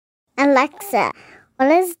Alexa,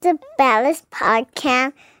 what is the baddest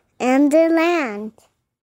podcast in the land?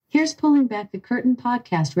 Here's Pulling Back the Curtain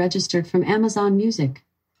podcast registered from Amazon Music.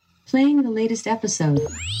 Playing the latest episode.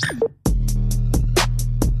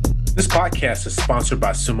 This podcast is sponsored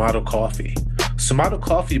by Sumato Coffee. Sumato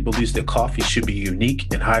Coffee believes that coffee should be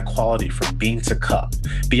unique and high quality from bean to cup.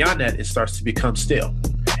 Beyond that, it starts to become stale.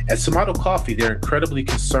 At Sumato Coffee, they're incredibly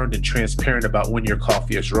concerned and transparent about when your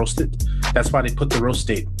coffee is roasted. That's why they put the roast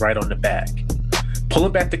date right on the bag.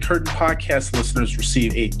 Pulling Back the Curtain podcast listeners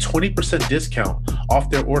receive a 20% discount off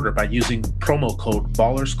their order by using promo code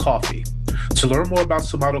BallersCoffee. To learn more about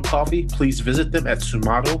Sumato Coffee, please visit them at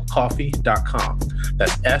sumatocoffee.com.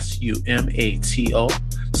 That's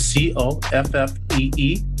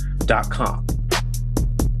SUMATOCOFFEE.com.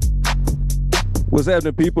 What's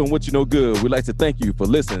happening, people, and what you know good? We'd like to thank you for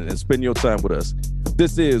listening and spending your time with us.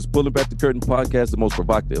 This is Pulling Back the Curtain podcast, the most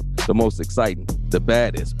provocative, the most exciting, the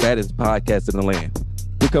baddest podcast in the land.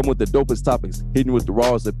 We come with the dopest topics, hitting with the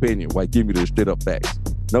rawest opinion while giving you the straight up facts.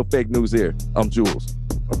 No fake news here. I'm Jules.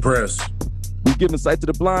 I'm Press. We giving sight to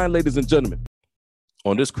the blind, ladies and gentlemen.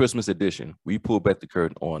 On this Christmas edition, we pull back the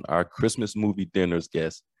curtain on our Christmas movie dinners,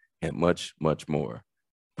 guests, and much, much more.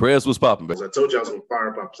 Prayers was popping. As I told you, I was going to fire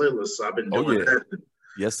up my playlist, so I've been doing that.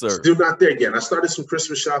 Yes, sir. Still not there yet. I started some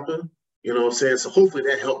Christmas shopping, you know what I'm saying? So hopefully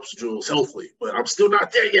that helps, Jules, hopefully. But I'm still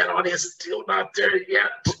not there yet, audience. Still not there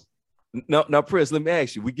yet. Now, Press, let me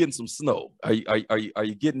ask you, we getting some snow. Are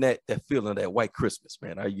you getting that feeling of that white Christmas,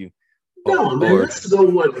 man? Are you? No, man, that snow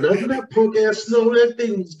wasn't nothing. That punk ass snow, that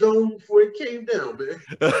thing was gone before it came down, man.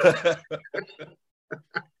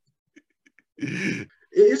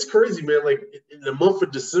 It's crazy, man. Like in the month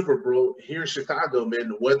of December, bro, here in Chicago, man,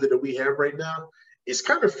 the weather that we have right now is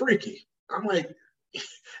kind of freaky. I'm like,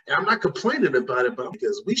 and I'm not complaining about it, but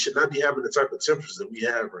because we should not be having the type of temperatures that we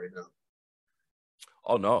have right now.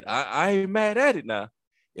 Oh, no, I ain't mad at it now.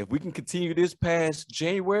 If we can continue this past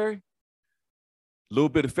January, a little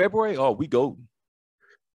bit of February, we go.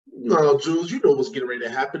 No, Jules, you know what's getting ready to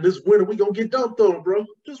happen. This winter, we going to get dumped on, bro.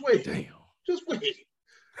 Just wait. Damn. Just wait.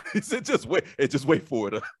 He said, just wait. Hey, just wait for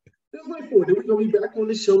it. Just wait for it. Then we're going to be back on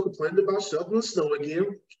the show complaining about shoveling snow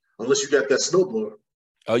again, unless you got that snowblower.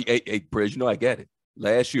 Oh, hey, Prez, you know I got it.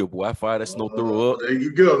 Last year, boy, I fired that snow thrower up. There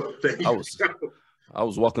you go. I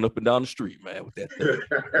was walking up and down the street, man, with that thing.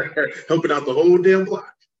 Helping out the whole damn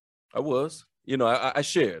block. I was. You know, I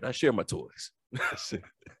shared my toys. You're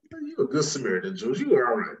a good Samaritan, Jules. You are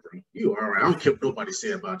all right, bro. You are all right. I don't care what nobody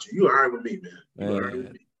say about you. You are all right with me, man. You are all right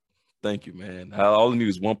with me. Thank you, man. All I need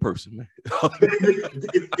is one person, man.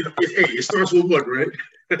 It starts with one, right?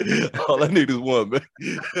 All I need is one, man.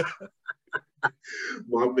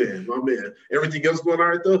 My man. Everything else going all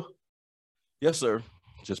right, though? Yes, sir.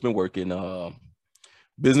 Just been working.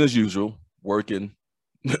 Business as usual. Working.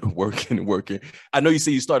 I know you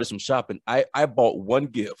say you started some shopping. I bought one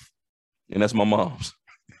gift, and that's my mom's.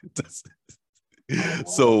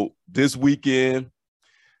 So this weekend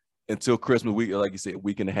until Christmas week, like you said,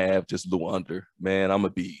 week and a half, just a little under, man, I'm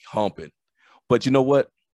going to be humping. But you know what?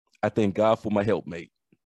 I thank God for my helpmate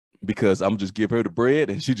because I'm just give her the bread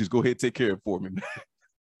and she just go ahead and take care of it for me, man.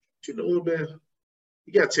 You know what, man?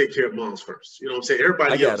 You got to take care of moms first. You know what I'm saying?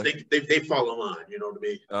 Everybody else, they fall in line. You know what I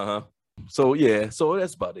mean? Uh-huh. So, yeah. So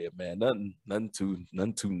that's about it, man. Nothing too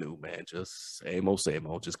new, man. Just same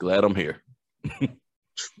old. Just glad I'm here.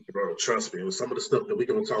 Bro, trust me, with some of the stuff that we're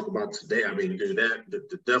going to talk about today, I mean, dude,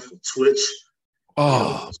 the death of Twitch.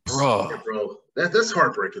 Oh, bro. Yeah, bro. That's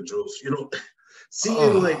heartbreaking, Jules. You know,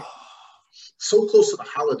 seeing like so close to the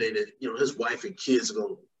holiday that, you know, his wife and kids are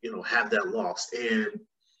going to, you know, have that loss. And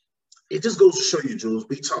it just goes to show you, Jules,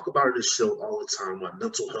 we talk about it in this show all the time, why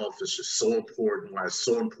mental health is just so important, why it's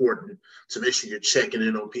so important to make sure you're checking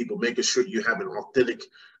in on people, making sure you're having authentic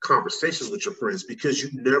conversations with your friends, because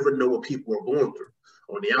you never know what people are going through.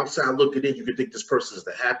 On the outside looking in, you can think this person is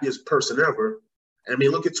the happiest person ever. I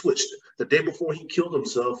mean, look at Twitch. The day before he killed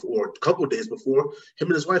himself, or a couple of days before, him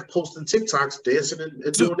and his wife posting TikToks, dancing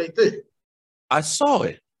and doing their thing. I saw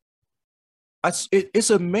it. It's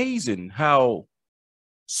amazing how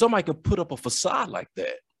somebody can put up a facade like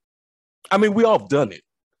that. I mean, we all have done it.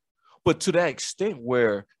 But to that extent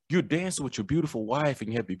where you're dancing with your beautiful wife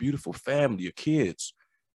and you have your beautiful family, your kids,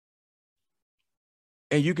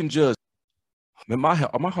 and you can just, man, my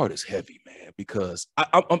heart is heavy, man, because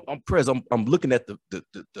I'm looking at the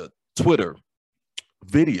Twitter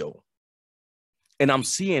video, and I'm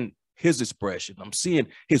seeing his expression. I'm seeing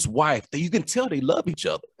his wife. That you can tell they love each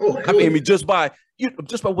other. Oh, I mean, just by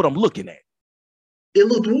what I'm looking at. It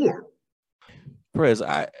looked warm. Prez,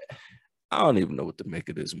 I don't even know what to make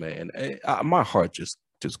of this, man. My heart just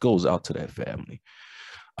goes out to that family.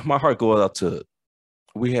 My heart goes out to,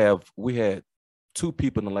 we had 2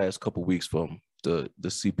 people in the last couple of weeks from the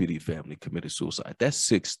CPD family committed suicide. That's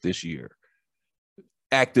 6 this year,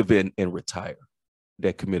 active and retired,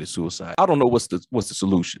 that committed suicide. I don't know what's the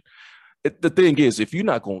solution. The thing is, if you're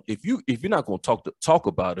not going to talk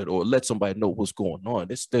about it or let somebody know what's going on,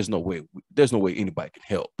 there's no way anybody can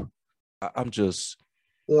help. I'm just.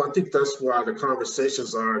 Well, I think that's why the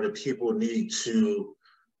conversations are that people need to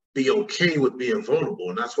be okay with being vulnerable,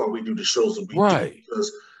 and that's why we do the shows that we do.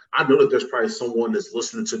 Because I know that there's probably someone that's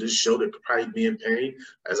listening to this show that could probably be in pain.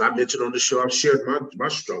 As I mentioned on the show, I've shared my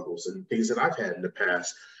struggles and things that I've had in the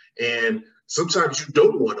past. And sometimes you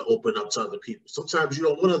don't want to open up to other people. Sometimes you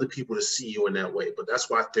don't want other people to see you in that way. But that's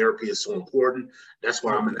why therapy is so important. That's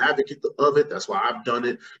why I'm an advocate of it. That's why I've done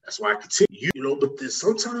it. That's why I continue. But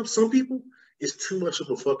sometimes some people, it's too much of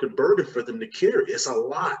a fucking burden for them to carry. It's a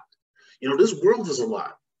lot. This world is a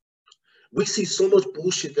lot. We see so much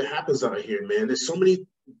bullshit that happens out here, man. There's so many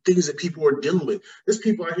things that people are dealing with. There's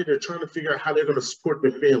people out here that are trying to figure out how they're going to support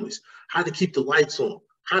their families, how to keep the lights on,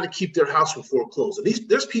 how to keep their house from foreclosing.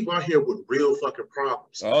 There's people out here with real fucking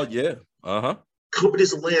problems. Oh, yeah. Uh-huh.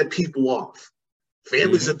 Companies are laying people off.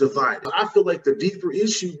 Families are divided. I feel like the deeper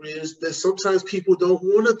issue is that sometimes people don't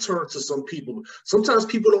want to turn to some people. Sometimes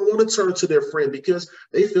people don't want to turn to their friend because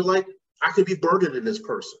they feel like I could be burdening this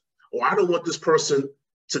person, or I don't want this person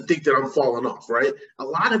to think that I'm falling off, right? A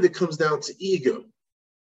lot of it comes down to ego.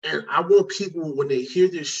 And I want people, when they hear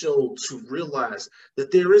this show, to realize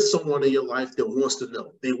that there is someone in your life that wants to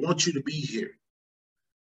know. They want you to be here.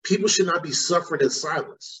 People should not be suffering in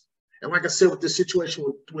silence. And like I said, with this situation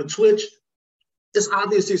with Twitch, it's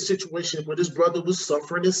obviously a situation where this brother was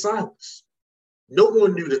suffering in silence. No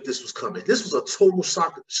one knew that this was coming. This was a total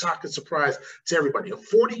shock and surprise to everybody. A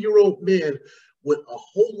 40-year-old man with a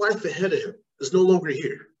whole life ahead of him is no longer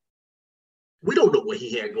here. We don't know what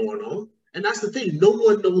he had going on. And that's the thing. No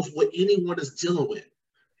one knows what anyone is dealing with.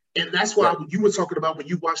 And that's why you were talking about when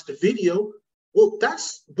you watched the video. Well,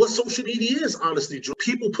 that's what social media is, honestly, Joe.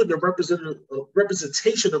 People putting a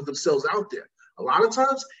representation of themselves out there. A lot of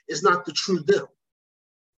times, it's not the true them.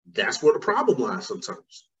 That's where the problem lies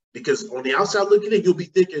sometimes. Because on the outside looking in, you'll be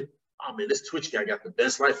thinking, oh, man, this Twitch guy got the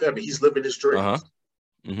best life ever. He's living his dreams. Uh-huh.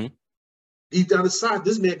 Mm-hmm. Deep down inside,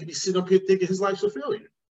 this man could be sitting up here thinking his life's a failure.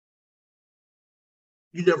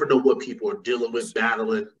 You never know what people are dealing with,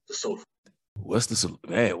 battling, the social. What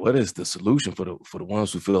is the solution for the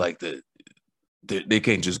ones who feel like that they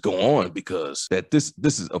can't just go on, because that this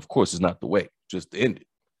is, of course, is not the way, just to end it,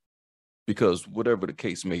 because whatever the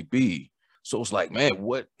case may be. So it's like, man,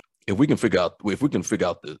 what if we can figure out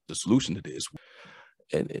the solution to this,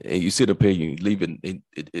 and you sit up here, you leaving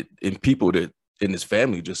in people that in this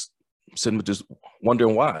family just sitting just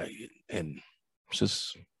wondering why, and it's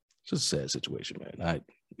just a sad situation, man.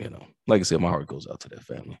 Like I said, my heart goes out to that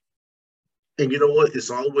family. And you know what? It's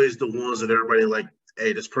always the ones that everybody like,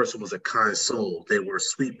 hey, this person was a kind soul. They were a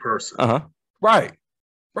sweet person. Uh-huh. Right.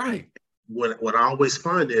 What I always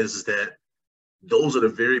find is that those are the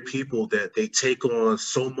very people that they take on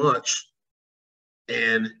so much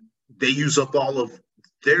and they use up all of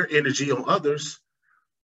their energy on others,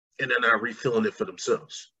 and they're not refilling it for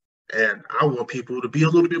themselves. And I want people to be a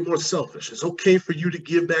little bit more selfish. It's okay for you to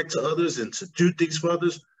give back to others and to do things for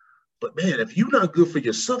others. But man, if you're not good for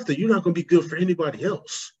yourself, then you're not going to be good for anybody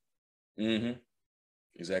else. Mm-hmm.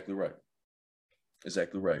 Exactly right.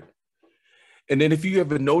 And then if you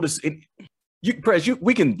ever notice it,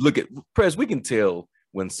 we can tell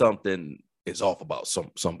when something is off about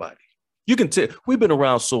somebody. You can tell. We've been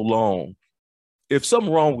around so long. If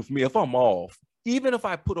something wrong with me, if I'm off, even if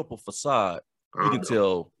I put up a facade, you can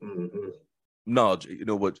tell. Mm-hmm. No, you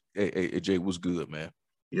know what? Hey, Jay, what's good, man?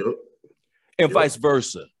 Yep. And vice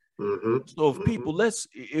versa. Mm-hmm. So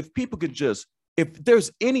if people can just, if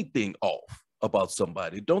there's anything off about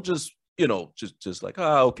somebody, don't just like,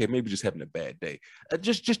 okay, maybe just having a bad day.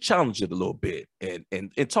 Just challenge it a little bit and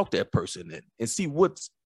talk to that person and see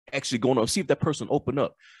what's actually going on. See if that person open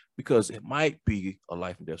up, because it might be a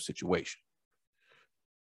life and death situation.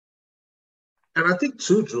 And I think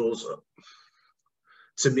too, Jules,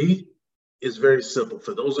 to me, it's very simple.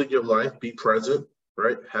 For those in your life, be present,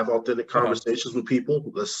 right? Have authentic conversations with people.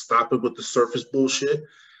 Let's stop it with the surface bullshit.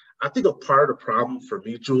 I think a part of the problem for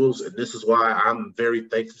me, Jules, and this is why I'm very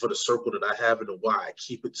thankful for the circle that I have and why I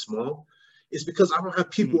keep it small, is because I don't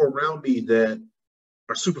have people around me that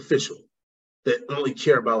are superficial, that only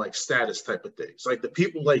care about like status type of things. Like the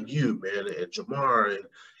people like you, man, and Jamar and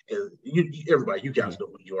everybody, you guys know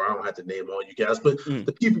who you are. I don't have to name all you guys, but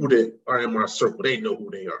the people that are in my circle, they know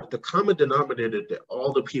who they are. The common denominator that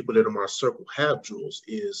all the people that are in my circle have, Jules,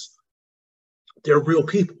 is They're real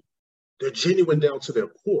people. They're genuine down to their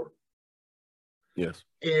core. Yes.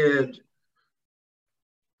 And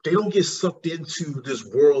they don't get sucked into this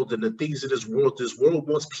world and the things of this world. This world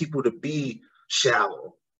wants people to be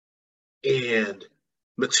shallow and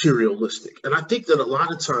materialistic. And I think that a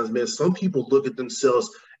lot of times, man, some people look at themselves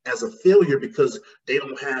as a failure because they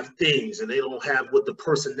don't have things and they don't have what the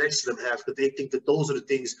person next to them has, but they think that those are the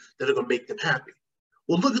things that are going to make them happy.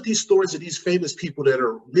 Well, look at these stories of these famous people that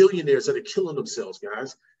are millionaires that are killing themselves,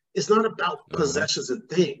 guys. It's not about possessions and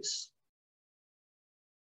things.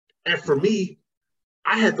 And for me,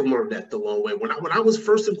 I had to learn that the long way. When I was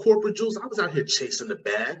first in corporate, Jules, I was out here chasing the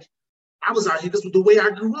bag. I was out here because of the way I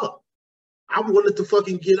grew up. I wanted to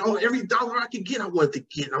fucking get every dollar I could get, I wanted to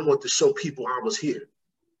get. I wanted to show people I was here.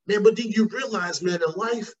 Man, but then you realize, man, in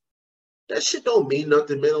life, that shit don't mean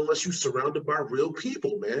nothing, man, unless you're surrounded by real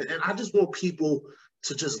people, man. And I just want people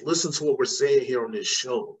to just listen to what we're saying here on this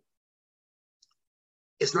show.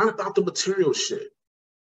 It's not about the material shit.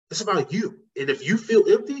 It's about you. And if you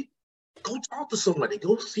feel empty, go talk to somebody.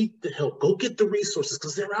 Go seek the help. Go get the resources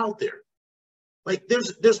because they're out there. Like,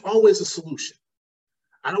 there's always a solution.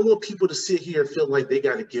 I don't want people to sit here and feel like they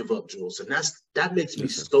got to give up, Jules. And that makes me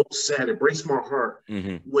so sad. It breaks my heart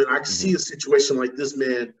when I see a situation like this,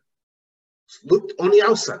 man. Looked on the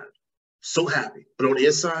outside, so happy. But on the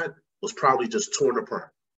inside, was probably just torn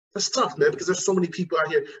apart. That's tough, man, because there's so many people out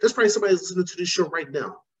here. There's probably somebody listening to this show right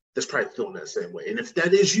now that's probably feeling that same way. And if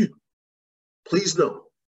that is you, please know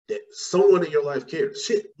that someone in your life cares.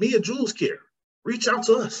 Shit, me and Jules care. Reach out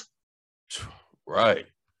to us. Right.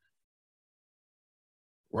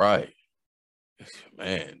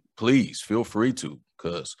 Man, please feel free to,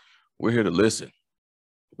 because we're here to listen.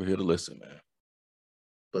 We're here to listen, man.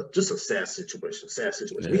 But just a sad situation.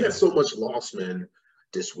 Yeah. We had so much loss, man,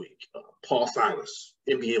 this week. Paul Silas,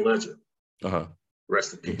 NBA legend.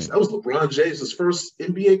 Rest in peace. That was LeBron James' first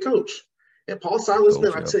NBA coach. And Paul Silas,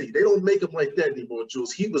 man, I tell you, they don't make him like that anymore,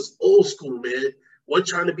 Jules. He was old school, man. Wasn't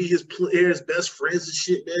trying to be his players' best friends and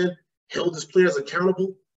shit, man. Held his players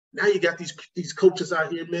accountable. Now you got these coaches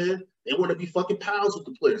out here, man. They want to be fucking pals with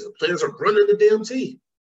the players. The players are running the damn team.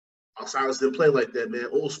 Paul Silas didn't play like that, man.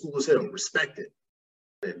 Old school as hell. Respect it.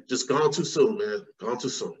 And just gone too soon, man. Gone too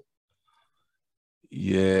soon.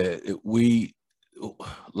 Yeah,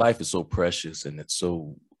 life is so precious and it's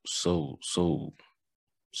so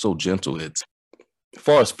gentle. It's as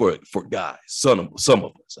far as for guys, some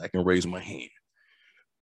of us, I can raise my hand.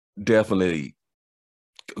 Definitely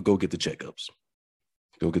go get the checkups.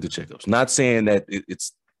 Not saying that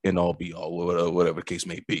it's an all be all, whatever the case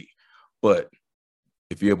may be, but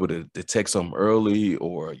if you're able to detect something early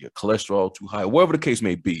or your cholesterol too high, whatever the case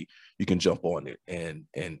may be, you can jump on it and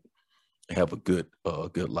have a good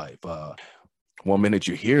life. 1 minute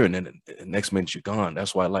you're here and then the next minute you're gone.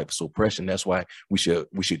 That's why life is so precious. And that's why we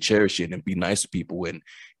should cherish it and be nice to people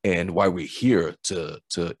and why we're here to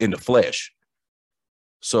in the flesh.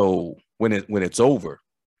 So when it's over,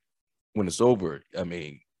 I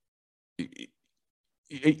mean, you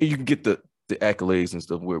can get the accolades and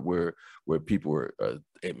stuff where people are,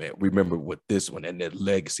 hey man, remember what this one and their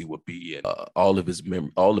legacy would be, and all of his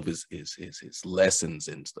lessons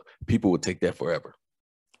and stuff. People would take that forever.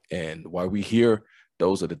 And while we here,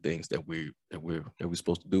 those are the things that we're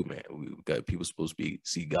supposed to do, man. We got people supposed to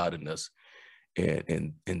see God in us,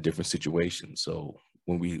 and in different situations. So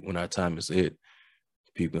when our time is it,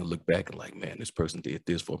 people look back and like, man, this person did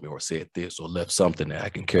this for me, or said this, or left something that I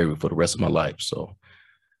can carry for the rest of my life. So,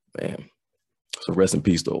 man, so rest in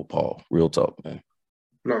peace to old Paul. Real talk, man.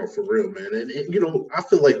 No, for real, man. And you know, I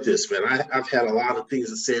feel like this, man. I've had a lot of things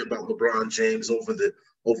to say about LeBron James over the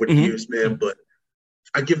years, man. But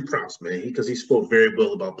I give him props, man, because he spoke very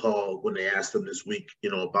well about Paul when they asked him this week,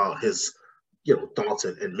 you know, about his, you know, thoughts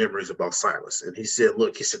and memories about Silas. And he said,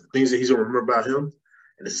 look, the things that he's gonna remember about him.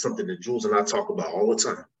 And this is something that Jules and I talk about all the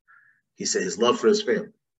time. He said his love for his family.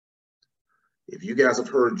 If you guys have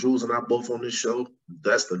heard Jules and I both on this show,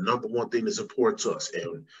 that's the number one thing that's important to us.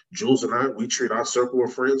 And Jules and I, we treat our circle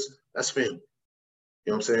of friends, that's family.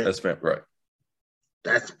 You know what I'm saying? That's family, right.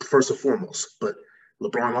 That's first and foremost. But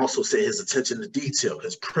LeBron also said his attention to detail,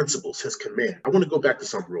 his principles, his command. I want to go back to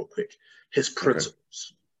something real quick. His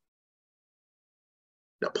principles. Okay.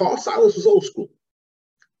 Now, Paul Silas was old school.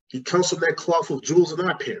 He comes from that cloth of Jules and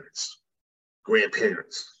our parents,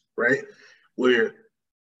 grandparents, right? Where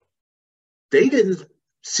they didn't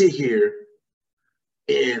sit here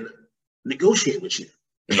and negotiate with you.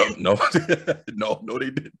 No, they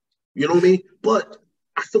didn't. You know what I mean? But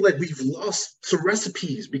I feel like we've lost some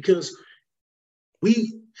recipes because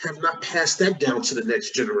we have not passed that down to the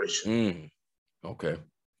next generation. Okay.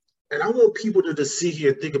 And I want people to just sit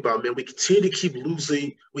here and think about, man, we continue to keep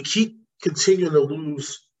losing. We keep continuing to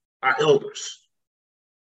lose our elders.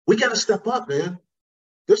 We got to step up, man.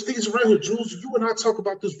 There's things around here, Jules. You and I talk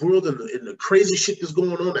about this world and the crazy shit that's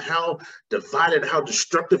going on and how divided, how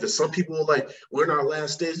destructive. And some people are like, we're in our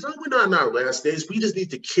last days. No, we're not in our last days. We just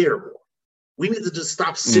need to care more. We need to just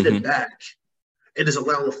stop sitting back and just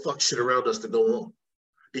allowing the fuck shit around us to go on.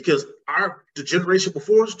 Because the generation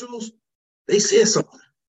before us, Jules, they said something.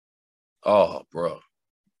 Oh, bro.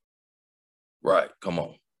 Right. Come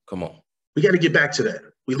on. We got to get back to that.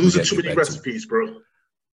 We're losing too many recipes, bro.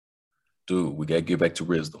 Dude, we got to get back to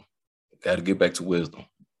wisdom. You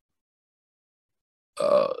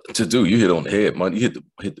hit on the head, man. You hit the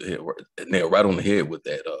head, nail right on the head with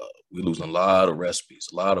that. We're losing a lot of recipes,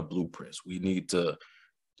 a lot of blueprints. We need to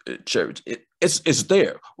cherish it. It's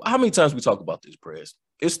there. How many times we talk about this, Prez?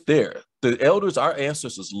 It's there. The elders, our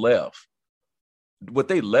ancestors left. What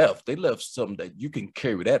they left something that you can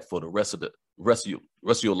carry that for the rest of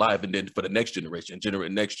your life, and then for the next generation,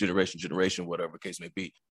 whatever the case may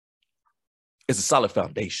be. It's a solid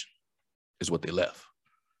foundation, is what they left.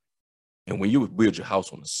 And when you build your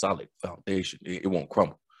house on a solid foundation, it won't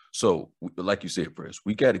crumble. So, like you said, Prez,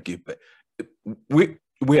 we got to get back. We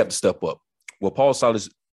have to step up. What Paul Silas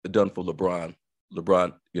done for LeBron,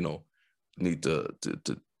 need to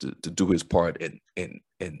do his part and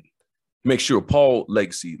make sure Paul's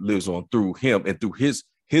legacy lives on through him and through his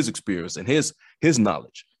experience and his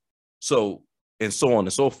knowledge. So, and so on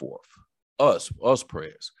and so forth. Us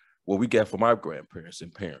prayers, what we got from our grandparents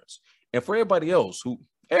and parents, and for everybody else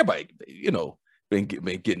been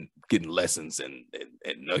getting lessons and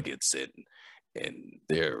nuggets and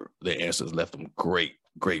their answers left them great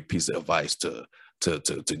piece of advice to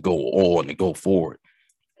go on and go forward.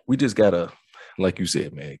 We just gotta, like you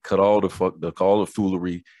said, man, cut all the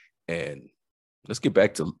foolery and let's get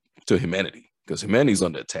back to humanity, because humanity's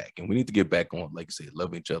under attack, and we need to get back on, like you said,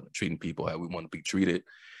 loving each other, treating people how we want to be treated,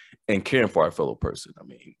 and caring for our fellow person. I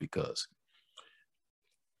mean, because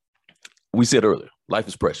we said earlier, life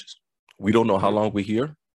is precious. We don't know how long we're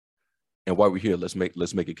here, and while we're here, let's make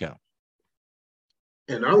it count.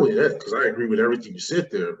 And not only that, because I agree with everything you said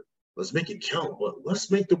there. Let's make it count, but let's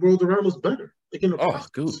make the world around us better.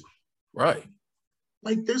 Good, right.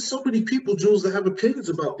 Like, there's so many people, Jules, that have opinions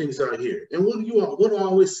about things out here. And what do I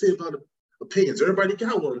always say about opinions? Everybody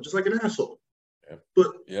got one, just like an asshole. Yeah.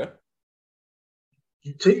 But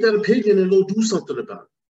you take that opinion and go do something about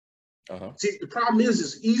it. Uh-huh. See, the problem is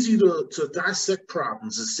it's easy to dissect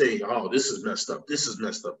problems and say, oh, this is messed up, this is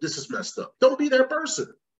messed up, this is messed up. Don't be that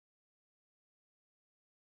person.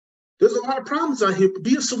 There's a lot of problems out here, but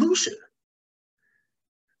be a solution.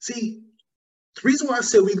 See, the reason why I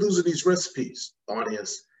said we losing these recipes,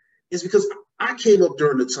 audience, is because I came up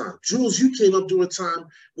during the time. Jules, you came up during a time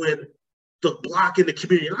when the block in the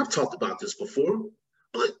community, and I've talked about this before,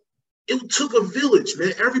 but it took a village,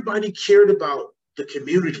 man. Everybody cared about the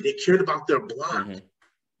community. They cared about their block.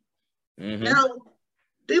 Mm-hmm. Mm-hmm. Now,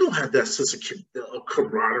 they don't have that sense of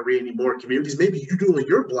camaraderie anymore in communities. Maybe you do in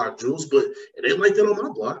your block, Jules, but it ain't like that on my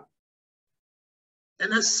block.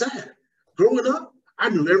 And that's sad. Growing up, I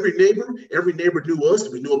knew every neighbor knew us,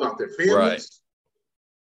 we knew about their families. Right.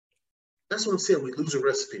 That's what I'm saying, we losing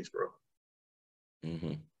recipes, bro.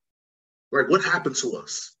 Mm-hmm. Like, what happened to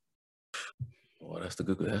us? Well, that's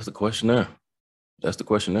the question there. That's the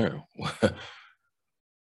question there.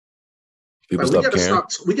 People like, stop caring.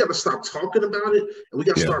 We got to stop talking about it, and we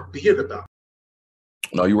got to start being about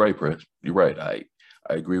it. No, you're right, Prez. You're right. I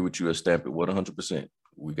agree with you at Stamp It 100%.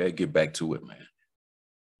 We got to get back to it, man.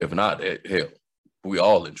 If not, hell, we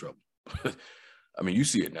all in trouble. I mean, you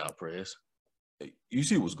see it now, Prez. You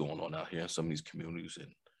see what's going on out here in some of these communities, and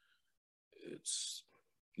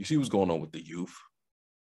you see what's going on with the youth.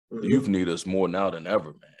 The youth need us more now than ever,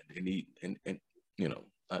 man. They need, and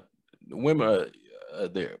the women are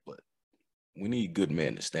there, but we need good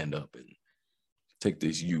men to stand up and take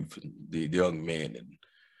this youth, and the young men and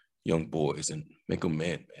young boys, and make them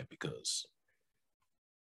men, man, because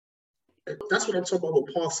that's what I'm talking about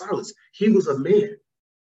with Paul Silas. He was a man.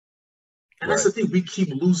 And that's the thing, we keep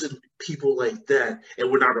losing people like that,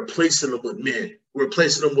 and we're not replacing them with men. We're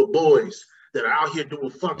replacing them with boys that are out here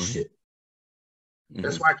doing fuck shit. Mm-hmm.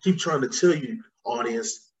 That's why I keep trying to tell you,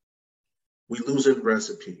 audience, we losing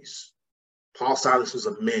recipes. Paul Silas was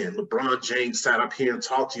a man. LeBron James sat up here and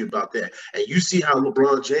talked to you about that. And you see how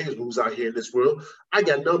LeBron James moves out here in this world. I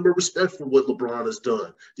got nothing but respect for what LeBron has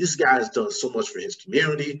done. This guy has done so much for his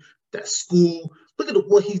community, that school. Look at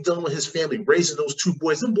what he's done with his family, raising those two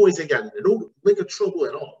boys. Them boys ain't got no liquor trouble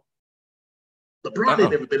at all. LeBron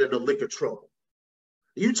ain't never been in no liquor trouble.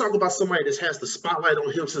 You talk about somebody that has the spotlight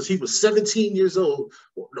on him since he was 17 years old.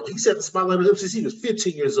 Well, no, he's had the spotlight on him since he was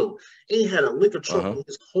 15 years old. Ain't had a lick of trouble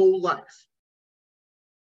his whole life.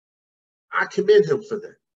 I commend him for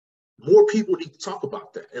that. More people need to talk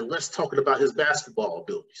about that and less talking about his basketball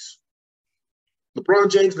abilities.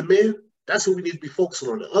 LeBron James, the man, that's what we need to be focusing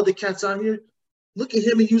on. The other cats out here, look at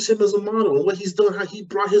him and use him as a model and what he's done, how he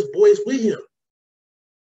brought his boys with him.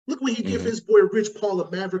 Look what he did for his boy Rich Paul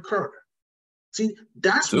and Maverick Carter. See,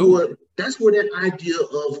 that's where that idea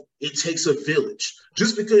of it takes a village.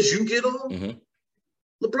 Just because you get on,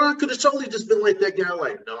 LeBron could have totally just been like that guy,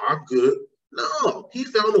 like, no, I'm good. No, he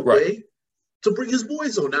found a way to bring his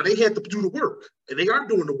boys on. Now they had to do the work, and they are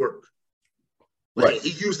doing the work. Like, he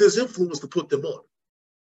used his influence to put them on.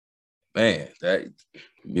 Man,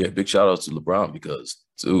 big shout out to LeBron because,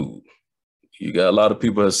 dude, you got a lot of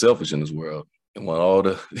people that are selfish in this world and want all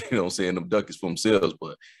the, saying them duckies for themselves.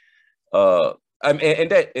 But I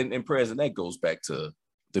mean, and prayers, and that goes back to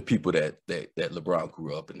the people that LeBron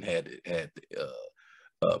grew up and had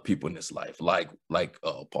people in his life, like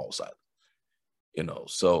Paul Silas.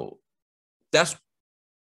 So that's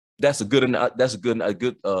a good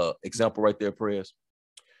example right there, prayers.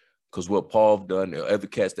 Because what Paul done, other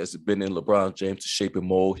cats that's been in LeBron James to shape and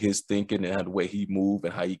mold his thinking and how the way he moved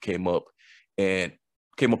and how he came up the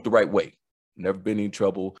right way. Never been in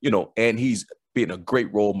trouble, and he's been a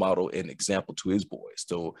great role model and example to his boys.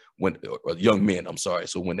 So or young men, I'm sorry.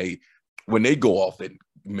 So when they go off and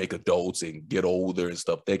make adults and get older and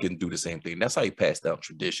stuff, they can do the same thing. That's how he passed down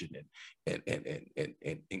tradition and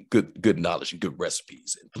good knowledge and good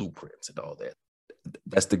recipes and blueprints and all that.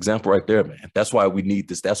 That's the example right there, man. That's why we need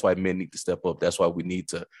this. That's why men need to step up. That's why we need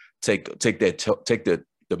to take the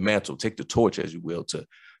mantle, take the torch, as you will, to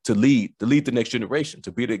lead the next generation,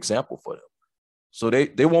 to be the example for them. So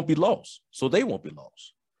they won't be lost. So they won't be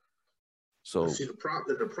lost. So see the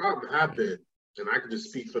problem happened, and I can just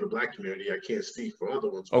speak for the Black community. I can't speak for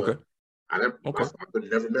other ones. But I've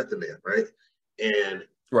never met the man, right? And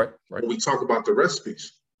when we talk about the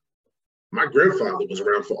recipes, my grandfather was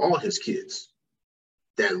around for all his kids.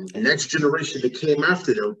 That next generation that came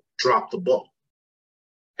after them dropped the ball.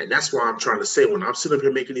 And that's why I'm trying to say, when I'm sitting up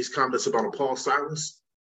here making these comments about a Paul Silas,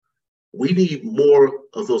 we need more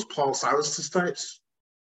of those Paul Silas types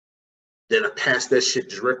that pass that shit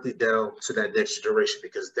directly down to that next generation,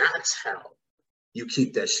 because that's how you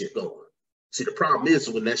keep that shit going. See, the problem is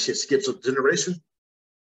when that shit skips a generation,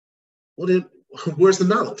 well then, where's the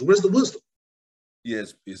knowledge? Where's the wisdom?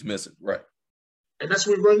 Yes, it's missing, right. And that's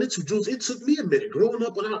what we run into, Jules. It took me a minute. Growing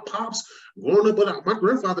up without pops, my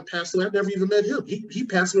grandfather passed away. I never even met him. He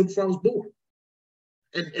passed away before I was born.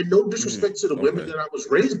 And no disrespect to the women that I was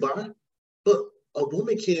raised by, but a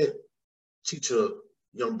woman can't teach a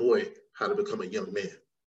young boy how to become a young man,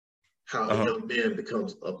 how a young man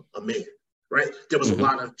becomes a man, right? There was a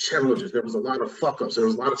lot of challenges. There was a lot of fuck-ups. There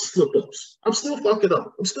was a lot of slip-ups. I'm still fucking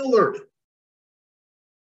up. I'm still learning.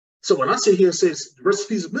 So when I sit here and say the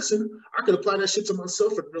recipes are missing, I can apply that shit to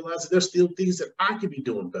myself and realize that there's still things that I could be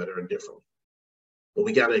doing better and differently. But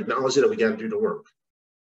we got to acknowledge it and we got to do the work.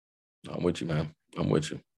 I'm with you, man. I'm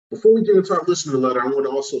with you. Before we get into our listener letter, I want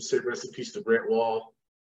to also say rest in peace to Grant Wall.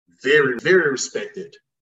 Very, very respected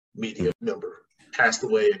media member. Passed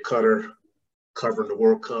away in Qatar, covering the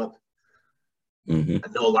World Cup. I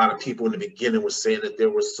know a lot of people in the beginning were saying that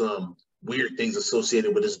there was some weird things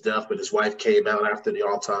associated with his death, but his wife came out after the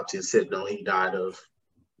autopsy and said, no, he died of,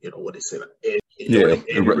 what they said.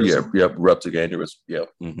 Ruptured aneurysm. Yeah.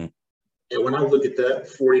 And when I look at that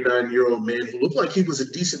 49-year-old man who looked like he was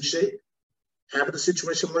in decent shape, having a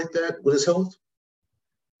situation like that with his health,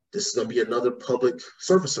 this is going to be another public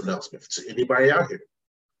service announcement to anybody out here.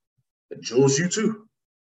 And Jules, you too.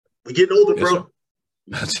 We're getting older, bro.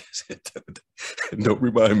 Don't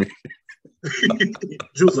remind me.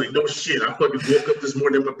 Jules like, no shit. I fucking woke up this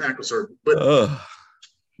morning and my back was hurting. But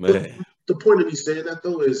man, the point of me saying that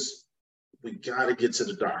though is we gotta get to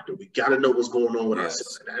the doctor. We gotta know what's going on with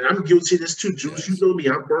ourselves. And I'm guilty of this too, Jules. You know me.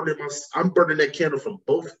 I'm burning that candle from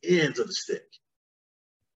both ends of the stick.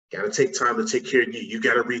 Gotta take time to take care of you. You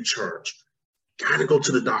gotta recharge. Gotta go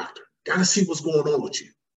to the doctor. Gotta see what's going on with you.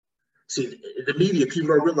 See, in the media,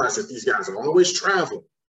 people don't realize that these guys are always traveling.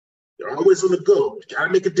 They're always on the go. You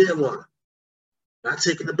gotta make a deadline. Not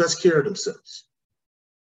taking the best care of themselves.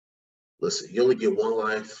 Listen, you only get one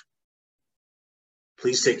life.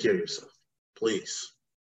 Please take care of yourself. Please.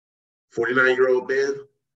 49-year-old man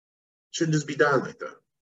shouldn't just be dying like that.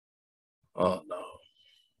 Oh, no.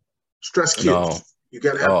 Stress kids. No. You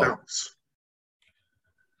got to have balance.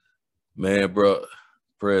 Man, bro,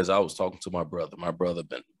 Perez, I was talking to my brother. My brother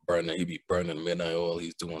been he be burning the midnight oil.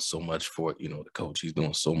 He's doing so much for, the coach. He's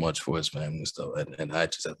doing so much for his family and stuff. And I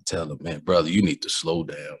just have to tell him, man, brother, you need to slow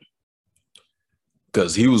down.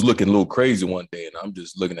 Because he was looking a little crazy one day, and I'm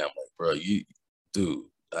just looking at him like, bro, you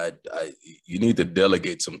need to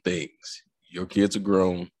delegate some things. Your kids are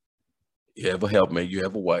grown. You have a helpmate. You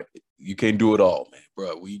have a wife. You can't do it all, man,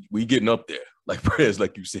 bro. We getting up there. Like Perez,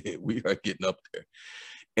 like you said, we are getting up there.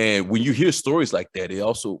 And when you hear stories like that,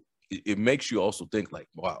 it makes you also think like,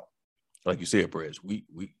 wow, like you said, Perez, we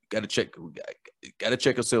got to check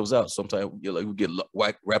ourselves out. Sometimes we get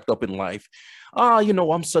wrapped up in life.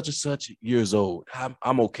 I'm such and such years old.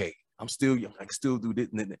 I'm okay. I'm still young. I can still do this.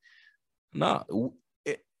 Nah,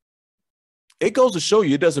 it goes to show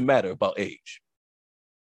you it doesn't matter about age.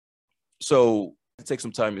 So take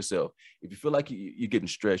some time yourself. If you feel like you're getting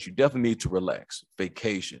stressed, you definitely need to relax.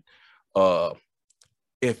 Vacation.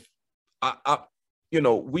 If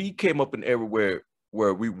we came up in everywhere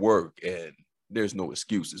where we work and there's no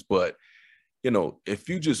excuses, but if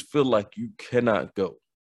you just feel like you cannot go,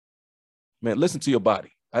 man, listen to your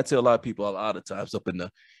body. I tell a lot of people a lot of times up in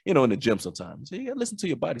the, in the gym sometimes, listen to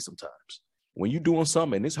your body sometimes. When you're doing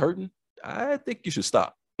something and it's hurting, I think you should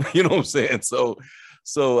stop. You know what I'm saying?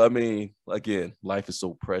 So I mean, again, life is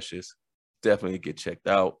so precious. Definitely get checked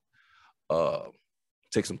out.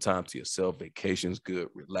 Take some time to yourself. Vacation's good.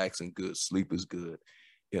 Relaxing good. Sleep is good.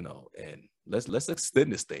 And let's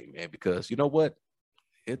extend this thing, man, because you know what?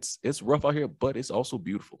 It's rough out here, but it's also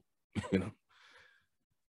beautiful. And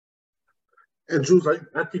Jules,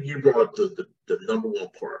 I think you brought up the number one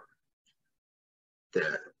part,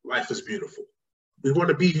 that life is beautiful. We want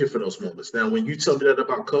to be here for those moments. Now, when you tell me that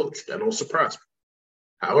about Coach, that don't surprise me.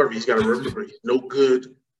 However, he's got to remember he's no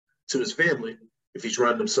good to his family if he's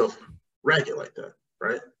running himself ragged like that,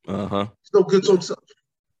 right? Uh-huh. He's no good to himself.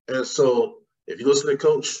 And so if you listen to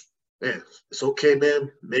Coach, man, it's okay,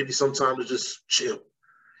 man. Maybe sometime to just chill.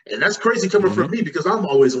 And that's crazy coming from me because I'm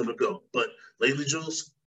always on the go. But lately,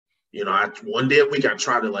 Jules, one day a week I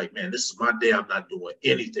try to man, this is my day. I'm not doing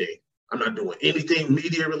anything. I'm not doing anything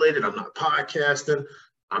media related. I'm not podcasting.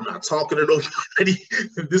 I'm not talking to nobody.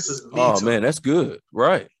 This is me. Oh, man, that's good.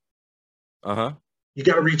 Right. Uh-huh. You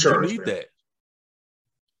got to recharge. You need that.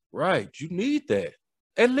 Right. You need that.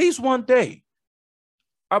 At least one day.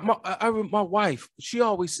 My wife, she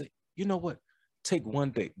always said, you know what? Take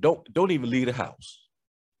one day. Don't even leave the house.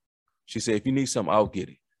 She said, if you need something, I'll get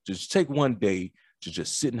it. Just take one day to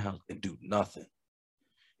just sit in the house and do nothing.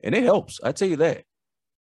 And it helps. I tell you that.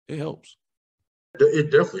 It helps.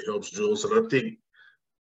 It definitely helps, Jules. And I think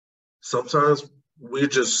sometimes we're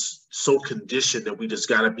just so conditioned that we just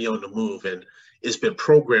got to be on the move. And it's been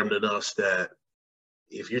programmed in us that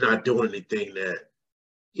if you're not doing anything that,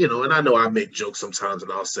 and I know I make jokes sometimes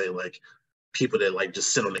and I'll say people that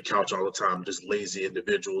just sit on the couch all the time, just lazy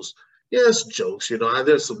individuals. Yes, jokes,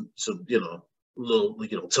 there's some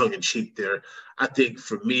little, tongue in cheek there. I think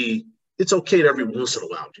for me, it's okay to every once in a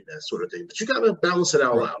while do that sort of thing, but you got to balance it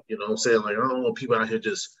all out. You know what I'm saying? I don't want people out here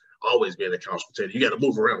just always being a couch potato. You got to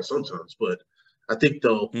move around sometimes, but I think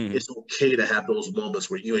though it's okay to have those moments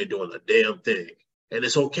where you ain't doing a damn thing, and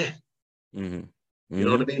it's okay. Mm-hmm. You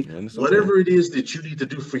know what I mean? Whatever it is that you need to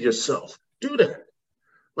do for yourself, do that.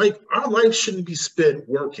 Our life shouldn't be spent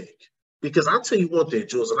working. Because I'll tell you one thing,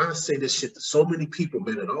 Jules, and I say this shit to so many people,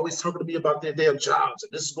 man, and always talking to me about their damn jobs,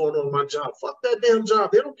 and this is going on with my job. Fuck that damn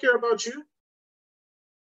job. They don't care about you.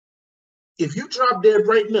 If you drop dead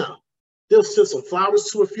right now, they'll send some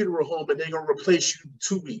flowers to a funeral home, and they're going to replace you in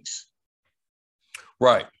 2 weeks.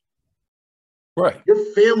 Right. Right.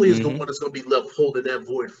 Your family is the one that's going to be left holding that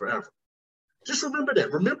void forever. Just remember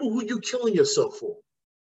that. Remember who you're killing yourself for.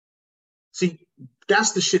 See,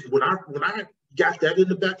 that's the shit. When I got that in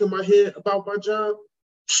the back of my head about my job,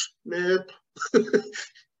 man,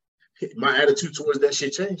 my attitude towards that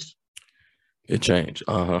shit changed. It changed.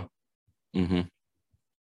 Uh-huh. Mm-hmm.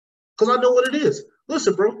 Because I know what it is.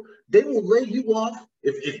 Listen, bro, they will lay you off.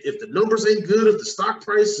 If the numbers ain't good, if the stock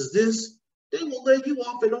price is this, they will lay you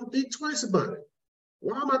off and don't think twice about it.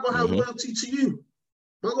 Why am I going to have loyalty to you?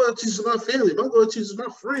 My loyalty is to my family. My loyalty is to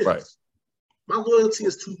my friends. Right. My loyalty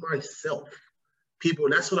is to myself. People,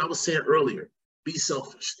 and that's what I was saying earlier. Be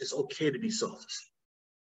selfish. It's okay to be selfish.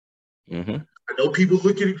 Mm-hmm. I know people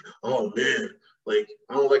look at it, oh man, I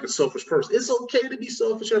don't like a selfish person. It's okay to be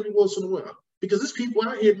selfish every once in a while. Because there's people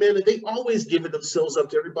out here, man, that they always giving themselves up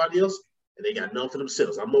to everybody else, and they got none for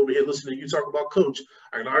themselves. I'm over here listening to you talk about Coach.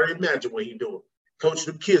 I can already imagine what he's doing. Coach,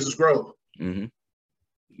 them kids is grown. Mm-hmm.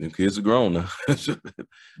 Them kids are grown now.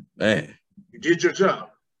 Man. You did your job.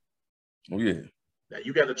 Oh, yeah. Now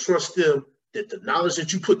you got to trust them that the knowledge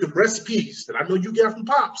that you put, the recipes that I know you got from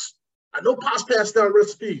Pops, I know Pops passed down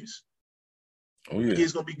recipes. Oh yeah,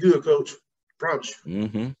 He's gonna be good, Coach. Promise you.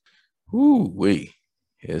 Mm-hmm. Ooh, wee.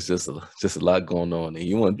 It's just a lot going on, and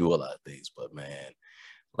you want to do a lot of things, but man,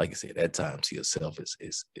 like you said, that time to yourself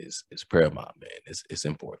is paramount, man. It's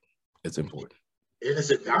important. It's important. And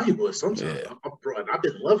it's invaluable sometimes. Yeah. Bro, and I've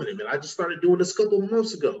been loving it, man. I just started doing this a couple of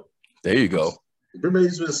months ago. There you go. Remember,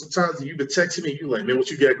 there's been sometimes you've been texting me, you like, man,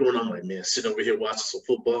 what you got going on? I'm like, man, sitting over here watching some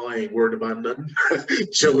football. I ain't worried about nothing.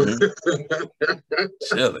 Chilling.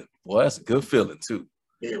 Chilling. Boy, that's a good feeling, too.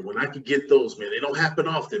 Man, when I can get those, man, they don't happen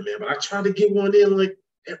often, man, but I try to get one in like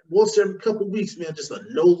once every couple of weeks, man, just a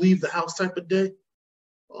no leave the house type of day.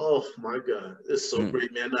 Oh, my God. It's so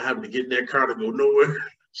great, man, not having to get in that car to go nowhere.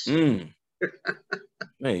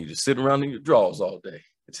 Man, you just sit around in your drawers all day.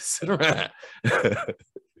 Just sit around.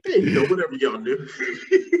 Hey, you know, whatever y'all do.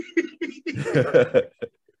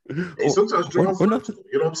 Hey, sometimes drawers, you know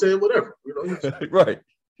what I'm saying? Whatever. You know, right.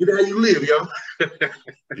 You know how you live, y'all.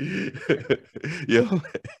 Yeah.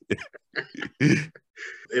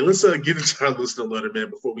 Hey, let's get into our listener letter, man,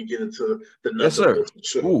 before we get into the nuts of the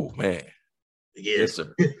show. Oh, man. Yeah. Yes,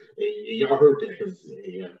 sir. Y'all heard that.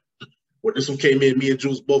 Yeah. When this one came in, me and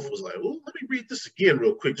Jules both was like, well, let me read this again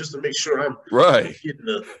real quick just to make sure I'm getting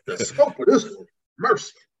the scope of this one.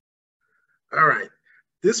 Mercy. All right.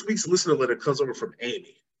 This week's listener letter comes over from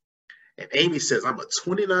Amy. And Amy says, I'm a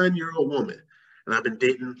 29-year-old woman, and I've been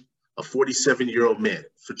dating a 47-year-old man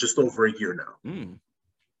for just over a year now.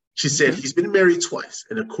 She said he's been married twice,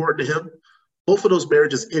 and according to him, both of those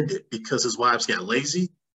marriages ended because his wives got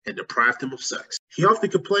lazy and deprived him of sex. He often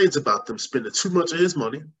complains about them spending too much of his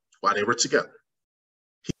money while they were together.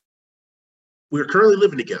 We are currently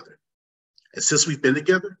living together, and since we've been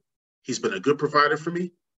together, he's been a good provider for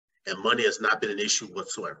me, and money has not been an issue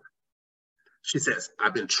whatsoever. She says,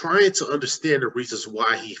 I've been trying to understand the reasons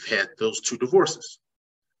why he had those two divorces.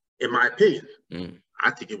 In my opinion,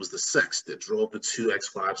 I think it was the sex that drove the two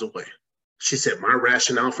ex-wives away. She said, my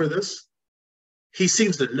rationale for this, he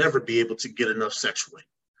seems to never be able to get enough sexually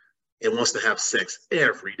and wants to have sex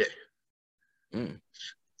every day.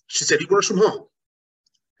 She said he works from home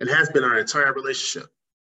and has been our entire relationship.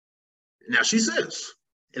 Now, she says,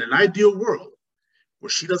 in an ideal world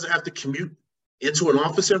where she doesn't have to commute into an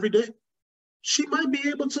office every day, she might be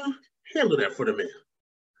able to handle that for the man.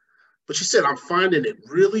 But she said, I'm finding it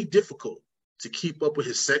really difficult to keep up with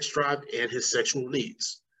his sex drive and his sexual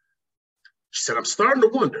needs. She said, I'm starting to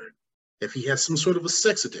wonder if he has some sort of a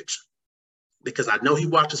sex addiction because I know he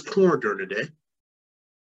watches porn during the day.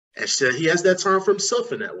 And she said he has that time for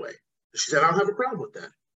himself in that way. She said, I don't have a problem with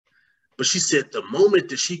that. But she said the moment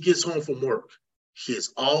that she gets home from work, he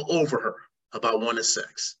is all over her about wanting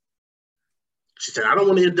sex. She said, I don't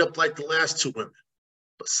want to end up like the last two women,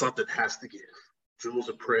 but something has to give. Jules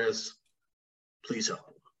and Prez, please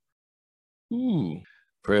help.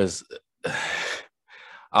 Prez,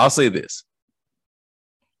 I'll say this.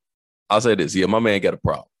 Yeah, my man got a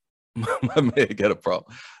problem.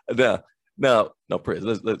 Now, Prez,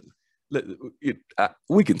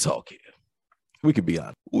 we can talk here. We can be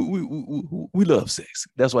honest. We love sex.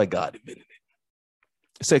 That's why God invented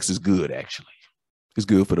it. Sex is good, actually. It's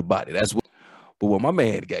good for the body. That's what. But what my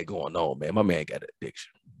man got going on, man, my man got an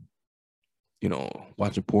addiction. You know,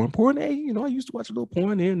 watching porn. Hey, you know, I used to watch a little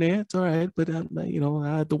porn here and there. It's all right, but you know,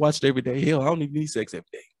 I have to watch it every day. Hell, I don't even need sex every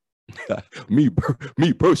day.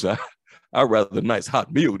 me personally, I'd rather a nice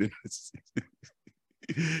hot meal than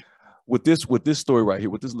with this story right here,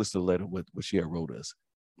 with this listener letter, what she had wrote us.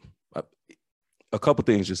 A couple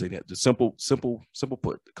things just say that. Just simple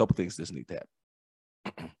put. A couple things just need to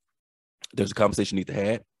happen. There's a conversation you need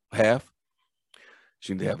to have.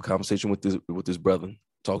 She need to have a conversation with this brother.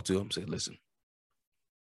 Talk to him. Say, listen.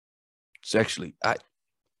 Sexually,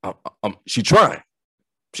 she trying,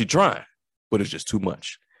 but it's just too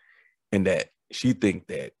much, and that she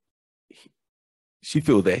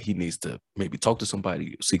feel that he needs to maybe talk to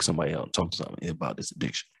somebody, seek somebody out, and talk to somebody about this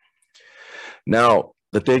addiction. Now,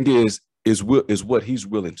 the thing is what he's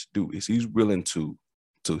willing to do is he's willing to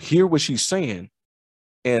hear what she's saying,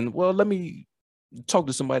 and well, let me talk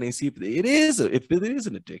to somebody and see if it is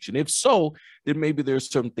an addiction. If so, then maybe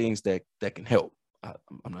there's certain things that can help.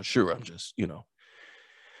 I'm not sure. I'm just, you know.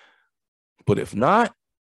 But if not,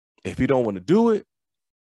 if he don't want to do it,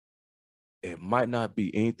 it might not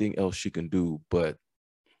be anything else she can do but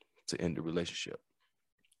to end the relationship.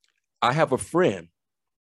 I have a friend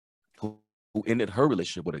who ended her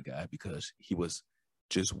relationship with a guy because he was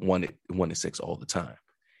just wanted sex all the time.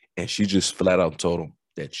 And she just flat out told him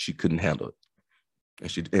that she couldn't handle it.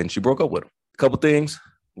 And she broke up with him. A couple things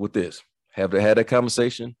with this. Have they had that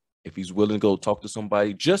conversation? If he's willing to go talk to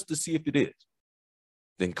somebody just to see if it is.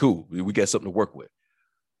 then cool. We got something to work with.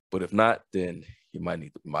 But if not, then you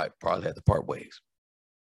might probably have to part ways.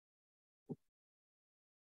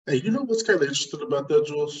 Hey, you know what's kind of interesting about that,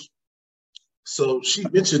 Jules? So she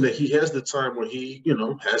mentioned that he has the time where he,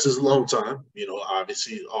 has his alone time.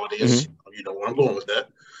 Obviously, audience, you know where I'm going with that.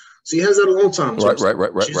 So he has that alone time. Right.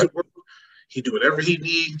 She's at work. He do whatever he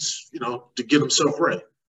needs, to get himself right.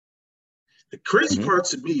 The crazy part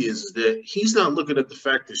to me is that he's not looking at the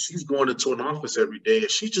fact that she's going into an office every day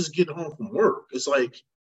and she's just getting home from work. It's like,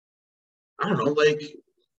 I don't know, like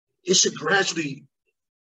it should gradually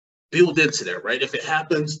build into that, right? If it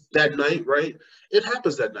happens that night, right? It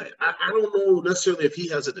happens that night. I don't know necessarily if he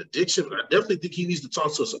has an addiction, but I definitely think he needs to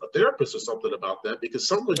talk to a therapist or something about that because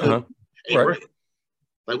something ain't right.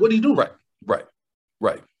 Like, what are you doing? Right.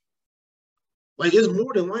 Like, it's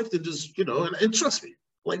more than life than just, and trust me,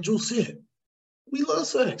 like Jules said, we love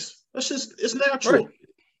sex. That's just, it's natural. Right.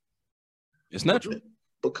 It's natural.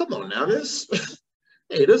 But come on now, there's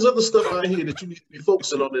other stuff out here that you need to be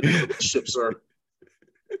focusing on in the relationship, sir.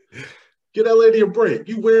 Get that lady a break.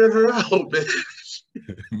 You wearing her out, man.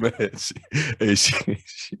 Man,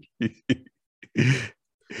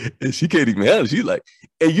 she can't even handle it. She's like,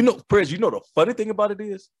 hey, Prince, the funny thing about it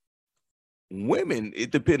is women,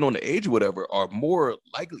 it depending on the age or whatever, are more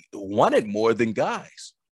likely to want it more than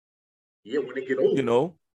guys. Yeah, when they get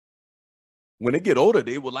older. When they get older,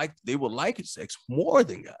 they will like sex more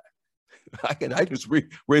than guys. I can just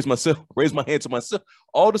raise my hand to myself.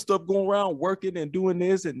 All the stuff going around, working and doing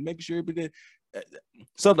this and making sure everything.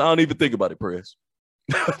 Something I don't even think about it, Press.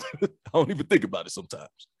 I don't even think about it sometimes.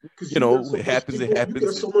 It happens. You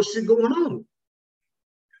got so much shit going on.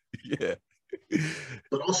 Yeah.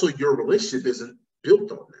 But also your relationship isn't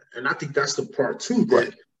built on that. And I think that's the part too,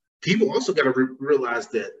 that people also got to realize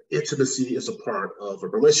that intimacy is a part of a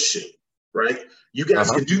relationship, right? You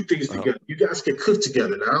guys can do things together. You guys can cook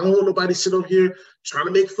together. Now, I don't want nobody sit up here trying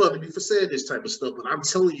to make fun of me for saying this type of stuff, but I'm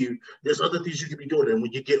telling you, there's other things you can be doing. And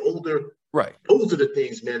when you get older, those are the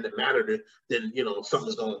things, man, that matter. Then,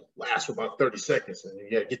 something's going to last for about 30 seconds and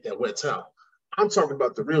you got to get that wet towel. I'm talking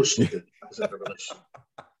about the real shit that happens in a relationship.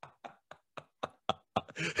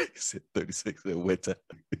 He said 36 and wet towel.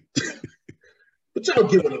 But y'all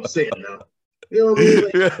get what I'm saying now. You know what I mean?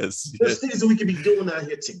 Like, yes. There's things that we can be doing out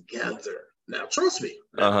here together. Now, trust me.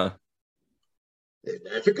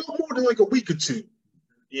 If it goes more than like a week or two,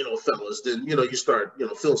 fellas, then, you start,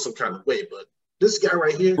 feeling some kind of way. But this guy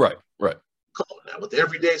right here. Right. Come on now. With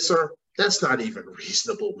everyday, sir, that's not even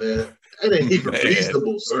reasonable, man. That ain't even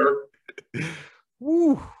reasonable, sir.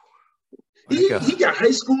 Woo. He got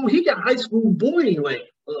high school boy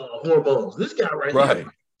hormones. This guy right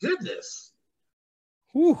here. Goodness.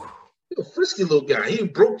 Whew. He's a frisky little guy. He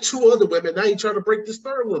broke 2 other women. Now he's trying to break this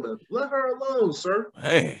 3rd woman. Let her alone, sir.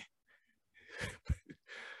 Hey.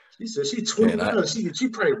 She said she's 29. She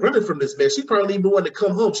probably running from this man. She probably even want to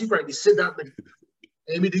come home. She probably be sitting out in the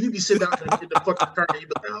Amy, do you be sitting out in the fucking car and you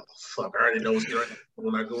be like, oh, fuck, I already know what's going on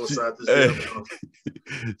when I go inside this damn house.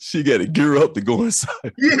 She got to gear up to go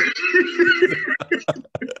inside.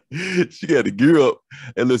 She got to gear up.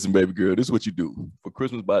 And listen, baby girl, this is what you do. For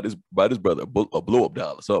Christmas, buy this brother a blow-up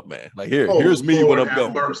doll or something, man. Like, here's me when I'm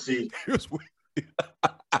gone. Mercy. Here's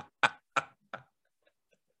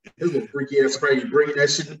a freaky ass spray. You bringing that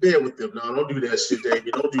shit to bed with them. No, don't do that shit,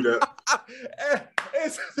 Davey. Don't do that.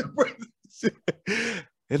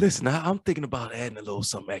 Hey, listen, I'm thinking about adding a little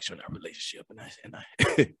something extra in our relationship, and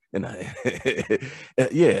I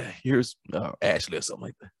yeah, here's Ashley or something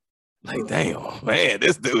like that. Like, damn, man,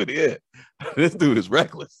 this dude is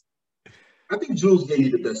reckless. I think Jules gave you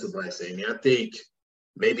the best advice, Amy. I think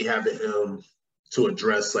maybe having him to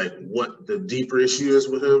address like what the deeper issue is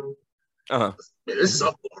with him. Man, there's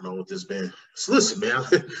something going on with this man. So listen, man,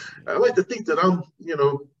 I like to think that I'm,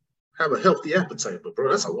 have a healthy appetite, but bro,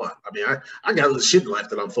 that's a lot. I mean, I got a little shit in life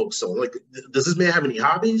that I'm focused on. Like, does this man have any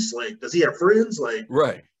hobbies? Like, does he have friends? Like,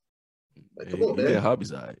 right. Like, come on, man. Yeah,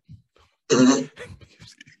 hobbies, all right.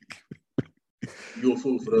 You a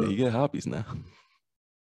fool for that. You get hobbies now.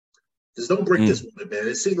 Just don't break this woman, man.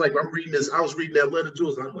 It seemed like I'm reading this. I was reading that letter,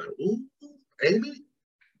 Jules, and I'm like, ooh, Amy,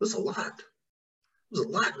 that's a lot. There's a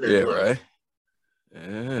lot in that letter.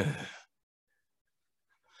 Right.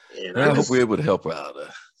 And I hope we're able to help her out.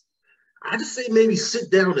 I just say maybe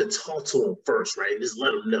sit down and talk to him first, right? Just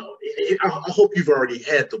let him know. I hope you've already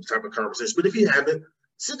had those type of conversations, but if you haven't,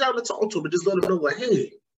 sit down and talk to him and just let him know, like,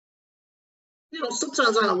 hey,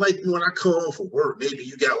 sometimes I like when I come home from work, maybe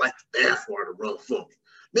you got like the bath water run for me.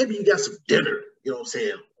 Maybe you got some dinner,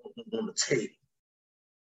 on the table.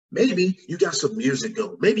 Maybe you got some music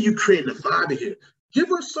going. Maybe you creating a vibe in here. Give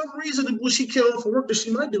her some reason when she came home from work that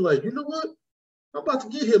she might be like, you know what? I'm about to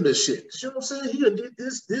get him this shit. You know what I'm saying? He done did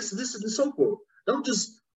this, and so forth. Don't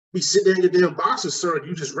just be sitting there in your damn boxes, sir, and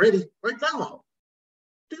you just ready. Like, no.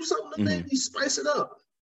 Do something to maybe spice it up.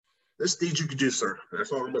 There's things you can do, sir.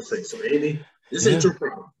 That's all I'm going to say. So, Amy, this ain't your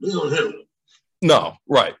problem. This on him. No,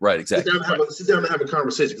 right, exactly. Sit down and have a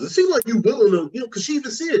conversation. Because it seems like you willing to, because she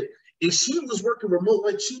even said, if she was working remote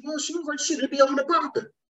like she was like, shit, it'd be on the popping.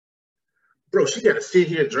 Bro, she got to sit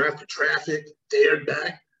here and drive through traffic, there and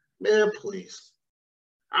back. Man, please.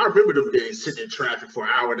 I remember them days sitting in traffic for an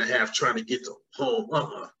hour and a half trying to get to home.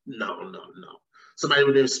 No. Somebody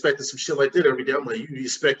would have expected some shit like that every day. I'm like, you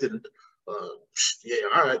expected, yeah,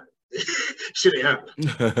 all right. Shit ain't happening.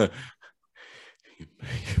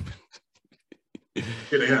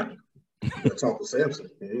 Shit ain't happening. I talk to Samson.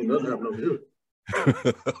 Ain't nothing happening over here.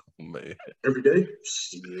 Man. Every day?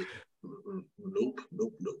 Shit. Nope.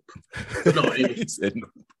 But no, Amy. He said no.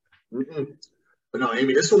 But no,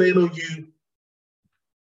 Amy, this one ain't on you.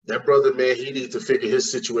 That brother, man, he needs to figure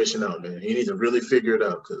his situation out, man. He needs to really figure it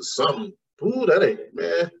out because something, that ain't,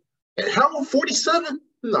 man. And how old, 47?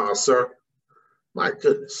 Nah, sir. My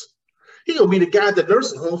goodness. He gonna be the guy at the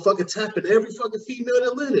nursing home fucking tapping every fucking female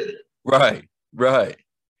that live there. Right.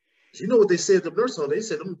 You know what they said at the nursing home? They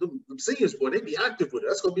said them seniors, boy, they be active with it.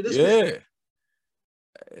 That's gonna be this man.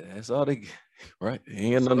 That's all they, right. They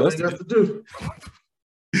ain't got nothing else to do.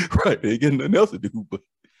 Right, they ain't got nothing else to do, but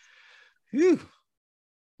whew.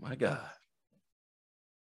 My God.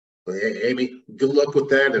 But hey, Amy, good luck with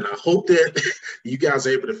that. And I hope that you guys are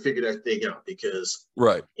able to figure that thing out because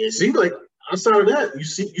it seems like outside of that, you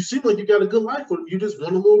seem like you got a good life with him. You just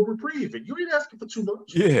want a little reprieve and you ain't asking for too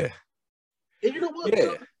much. Yeah. And you know what?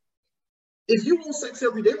 Yeah. If you want sex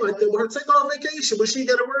every day like that, with her, take on vacation, but she ain't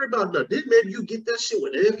got to worry about nothing. Then maybe you get that shit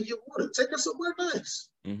whenever you want it. Take her somewhere nice.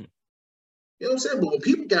 Mm-hmm. You know what I'm saying? But when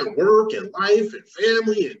people got work and life and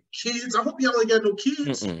family and kids, I hope y'all ain't got no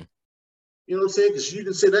kids. Mm-mm. You know what I'm saying? Because you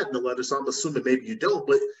didn't say that in the letter, so I'm assuming maybe you don't.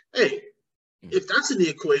 But hey, if that's in the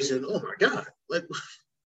equation, oh my God. Like,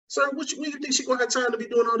 sir, when you think she's going to have time to be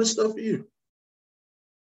doing all this stuff for you?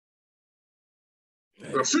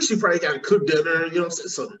 I'm sure she probably got to cook dinner, you know what I'm saying?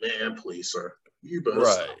 So, man, please, sir. You better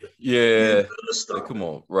stop it. Yeah. Stop come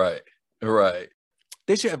on. Right.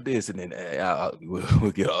 They should have this, and then we'll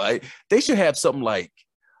get all right. They should have something like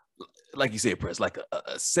you said, Press, like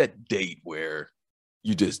a set date where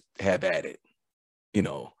you just have at it,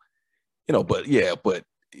 but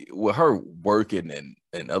with her working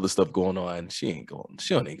and other stuff going on, she ain't gonna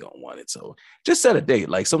want it. So just set a date.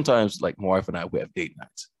 Like sometimes, like my wife and I, we have date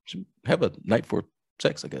nights. She have a night for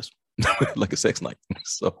sex, I guess, like a sex night.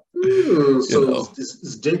 So,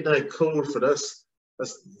 this date night code for us.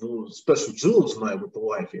 That's a little special Jules night with the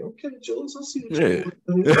wife here. Okay, Jules, I see what you're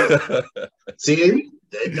doing. See, Amy,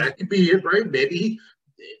 that could be it, right? Maybe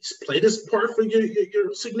play this part for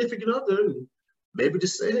your significant other and maybe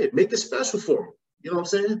just say, hey, make it special for them. You know what I'm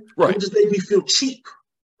saying? Right. Don't just make me feel cheap,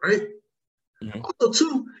 right? Mm-hmm. Also,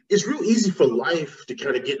 too, it's real easy for life to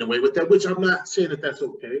kind of get in the way with that, which I'm not saying that that's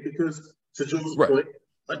okay because to Jules' point,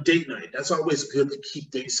 a date night, that's always good to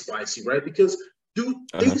keep things spicy, right? Because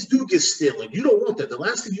things do get stale, and you don't want that. The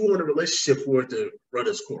last thing you want a relationship for it to run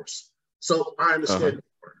its course. So I understand that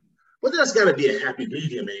part. But there's got to be a happy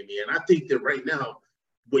medium, Amy. And I think that right now,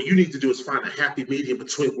 what you need to do is find a happy medium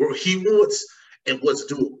between what he wants and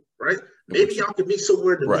what's doable, right? Maybe y'all can meet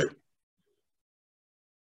somewhere in the middle.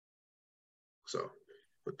 So,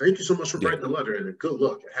 but thank you so much for writing the letter, and good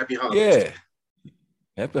luck. Happy holidays. Yeah.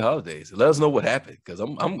 Happy holidays. Let us know what happened, because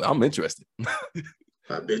I'm interested.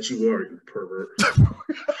 I bet you are, you pervert.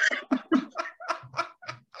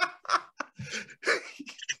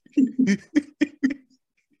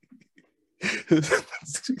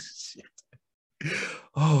 Shit.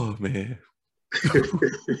 Oh man.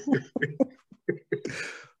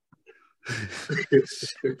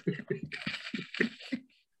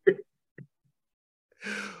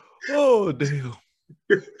 Oh damn.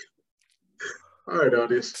 All right,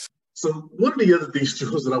 audience. So one of the other things,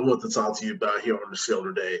 Jules, that I want to talk to you about here on the show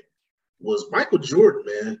today was Michael Jordan,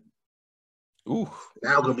 man. Ooh.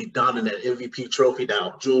 Now going to be donning that MVP trophy.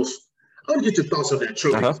 Now, Jules, I want to get your thoughts on that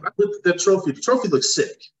trophy. I looked at that trophy. The trophy looks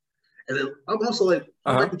sick. And then I'm also like,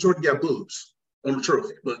 Michael Jordan got boobs on the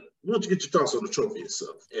trophy. But why don't you get your thoughts on the trophy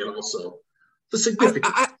itself and also the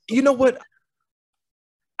significance? You know what?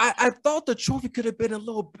 I thought the trophy could have been a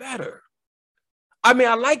little better. I mean,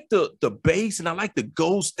 I like the base and I like the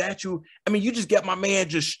gold statue. I mean, you just got my man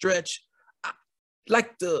just stretch.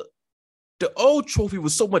 Like the old trophy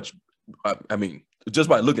was so much. I mean, just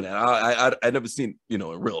by looking at it, I never seen in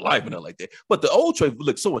real life and like that. But the old trophy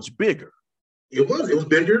looked so much bigger. It was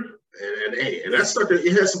bigger. And that sucker,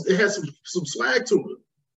 it has some swag to it.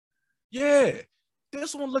 Yeah,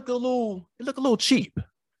 this one look a little cheap.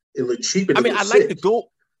 It looked cheap. And I mean, I sick. like the gold.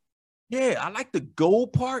 Yeah, I like the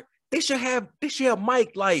gold part. They should have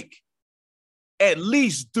Mike like at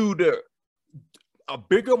least do a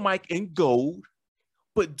bigger Mike in gold,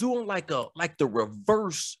 but doing like the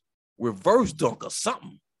reverse dunk or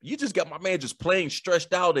something. You just got my man just playing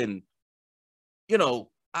stretched out, and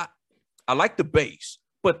I like the base,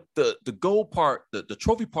 but the gold part, the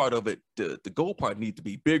trophy part of it, the gold part needs to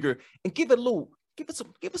be bigger and give it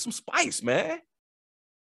some spice, man.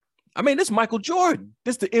 I mean, this is Michael Jordan.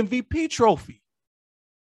 This is the MVP trophy.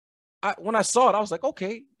 When I saw it, I was like,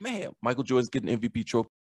 okay, man, Michael Jordan's getting an MVP trophy.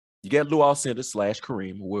 You got Lou Alcindor /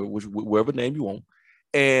 Kareem, whatever name you want.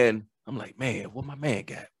 And I'm like, man, what my man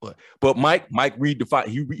got? But Mike redefined.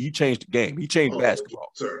 He changed the game. He changed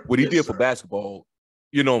basketball. Sir. What he did for basketball,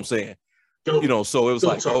 you know what I'm saying? So it was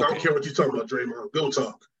like, talk. okay. I don't care what you're talking about, Draymond. Go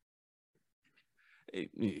talk.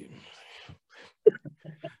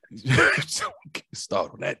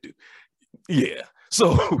 Start on that, dude. Yeah.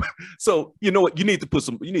 So you know what? You need to put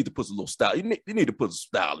some little style. You need to put some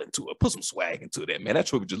style into it. Put some swag into that, man. That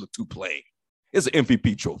trophy just look too plain. It's an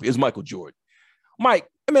MVP trophy. It's Michael Jordan. Mike,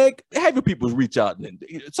 man, have your people reach out and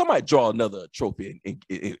somebody draw another trophy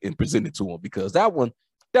and present it to him, because that one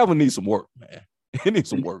needs some work, man. It needs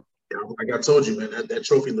some work. Like I told you, man, that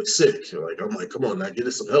trophy looks sick. I'm like, come on, now get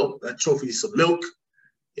us some help. That trophy needs some milk.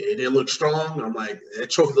 It didn't look strong. I'm like, that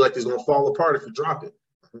trophy like it's gonna fall apart if you drop it.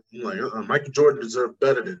 I'm like, Michael Jordan deserved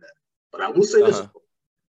better than that. But I will say this: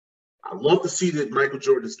 I love to see that Michael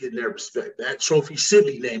Jordan is getting that respect. That trophy should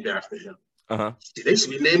be named after him. They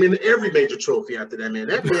should be naming every major trophy after that man.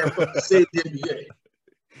 That man fucking saved the NBA.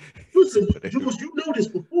 Listen, Jules, you know this.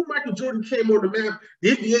 Before Michael Jordan came on the map,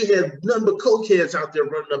 the NBA had none but cokeheads out there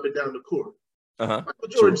running up and down the court. Michael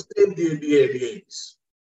Jordan saved the NBA in the 80s.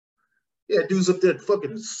 Yeah, dudes up there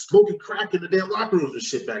fucking smoking crack in the damn locker rooms and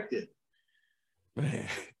shit back then. Man.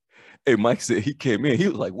 Hey, Mike said he came in. He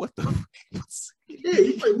was like, what the fuck? Yeah,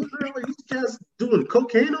 he's like, what the hell are these guys doing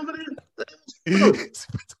cocaine over there?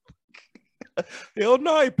 Hell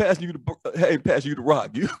no, I ain't passing you the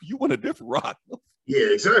rock. You want a different rock. Yeah,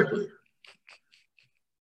 exactly.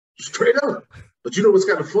 Straight up. But you know what's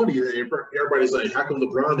kind of funny? Everybody's like, how come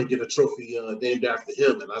LeBron didn't get a trophy named after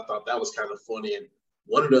him? And I thought that was kind of funny. And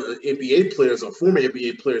one of the NBA players, or former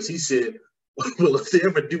NBA players, he said, well, if they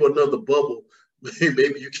ever do another bubble,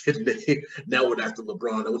 maybe you can name that one after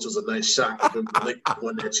LeBron, which was a nice shot of him to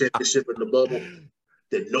won that championship in the bubble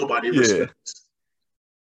that nobody respects.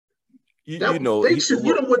 You know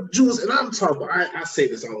what, Jules, and I'm talking about, I say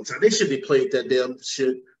this all the time. They shouldn't have played that damn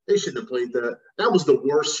shit. They shouldn't have played that. That was the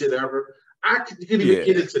worst shit ever. I couldn't even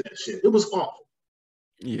get into that shit. It was awful.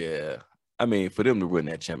 Yeah. I mean, for them to win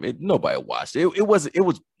that championship, nobody watched it. It wasn't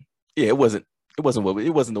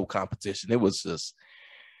no competition. It was just,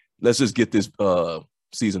 let's just get this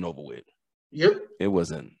season over with. Yep. It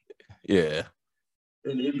wasn't, yeah.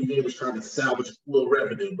 And the NBA was trying to salvage a little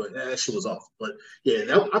revenue, but that shit was awful. But yeah,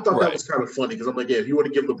 I thought that was kind of funny, because I'm like, yeah, if you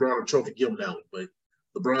want to give LeBron a trophy, give him that one. But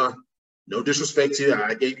LeBron, no disrespect to you.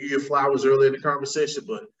 I gave you your flowers earlier in the conversation,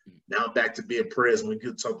 but now I'm back to being praised when we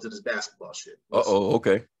get talk to this basketball shit.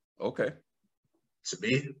 Okay. To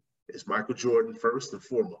me, it's Michael Jordan first and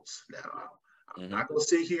foremost. Now, I'm not going to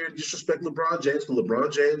sit here and disrespect LeBron James, but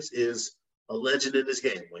LeBron James is a legend in this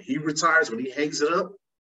game. When he retires, when he hangs it up,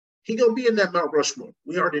 he going to be in that Mount Rushmore.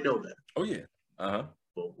 We already know that. Oh, yeah.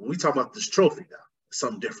 But when we talk about this trophy now, it's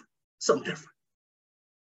something different.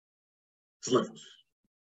 It's levels.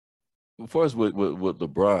 As far as with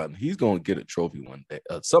LeBron, he's going to get a trophy one day.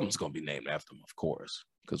 Something's going to be named after him, of course,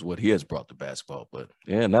 because what he has brought to basketball. But,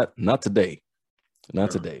 yeah, not today.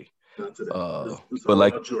 Not today. But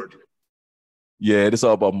like Jordan. Yeah, it's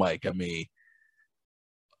all about Mike. I mean,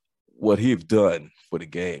 what he's done for the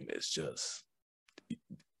game is just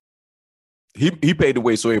he paid the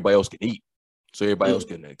way so everybody else can eat, so everybody else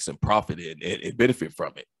can profit and benefit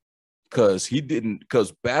from it.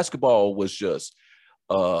 Because basketball was just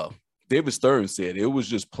David Stern said it was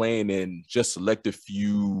just playing in just selective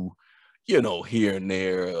few, here and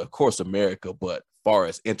there, of course, America, but far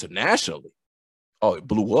as internationally, it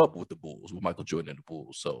blew up with the Bulls, with Michael Jordan and the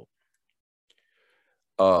Bulls. So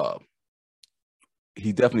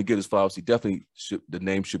he definitely get his flowers. He definitely should. The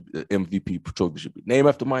MVP trophy should be named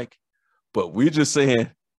after Mike. But we're just saying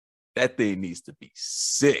that thing needs to be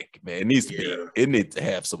sick, man. It needs to be. It needs to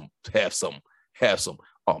have some.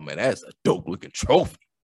 Oh man, that's a dope looking trophy.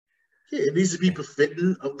 Yeah, it needs to be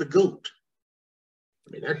befitting of the GOAT.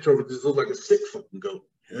 I mean, that trophy just looks like a sick fucking GOAT.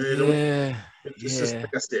 It's just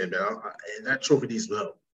like I said, man. And that trophy needs some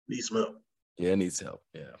help. Needs some help. Yeah, it needs help.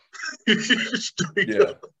 Yeah. Straight Yeah.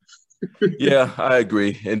 up. Yeah, I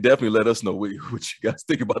agree. And definitely let us know what you guys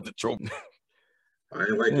think about the trophy. I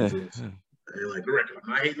ain't like Yeah. it, Jules. I ain't like the record. I'm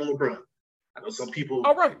not hating on LeBron. I know some people,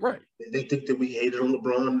 All right, right. they think that we hated on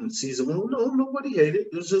LeBron in season one. No, nobody hated.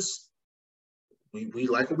 It was just, we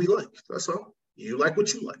like what we like. That's all. You like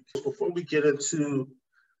what you like. Before we get into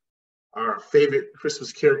our favorite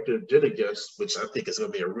Christmas character dinner guest, which I think is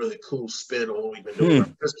going to be a really cool spin on what we've been doing with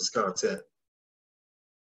our Christmas content,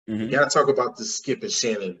 we got to talk about this Skip and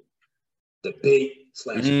Shannon debate /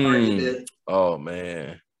 argument. Oh,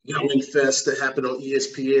 man. Yelling fest that happened on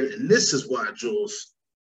ESPN. And this is why, Jules,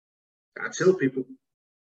 I tell people,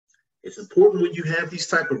 it's important when you have these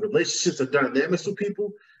type of relationships or dynamics with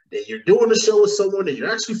people that you're doing the show with someone that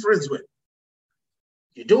you're actually friends with.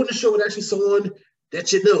 You're doing the show with actually someone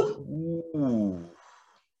that you know. Ooh.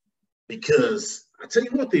 Because I tell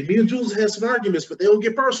you one thing, me and Jules had some arguments, but they don't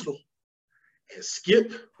get personal. And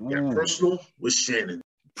Skip got personal with Shannon.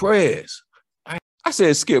 Prez. I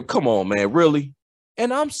said, Skip, come on, man, really?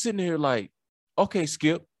 And I'm sitting here like, okay,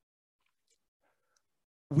 Skip,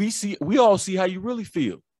 we all see how you really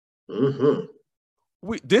feel.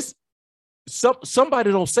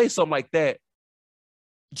 Somebody don't say something like that.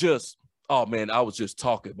 Just, oh man, I was just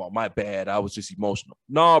talking about my bad. I was just emotional.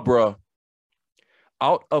 Nah, bro.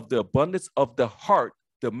 Out of the abundance of the heart,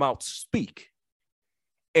 the mouth speak.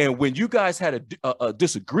 And when you guys had a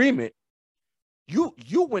disagreement, you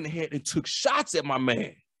went ahead and took shots at my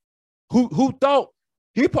man, who thought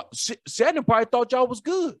Shannon probably thought y'all was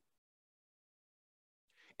good.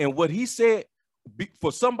 And what he said,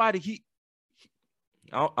 for somebody,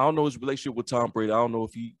 I don't know his relationship with Tom Brady. I don't know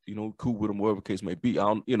if he, cool with him, whatever the case may be. I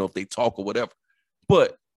don't, if they talk or whatever.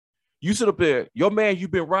 But you sit up there, your man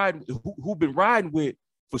you've been riding, who been riding with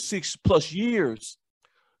for 6+ years,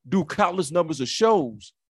 do countless numbers of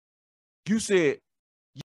shows. You said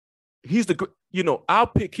he's I'll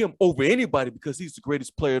pick him over anybody because he's the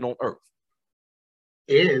greatest player on earth.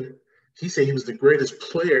 And he said he was the greatest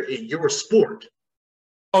player in your sport.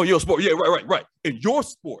 Oh, your sport. Yeah, right. In your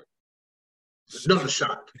sport. Another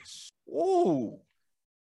shot. Ooh.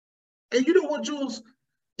 And you know what, Jules?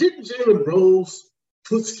 Didn't Jalen Rose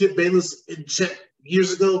put Skip Bayless in check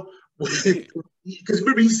years ago? Because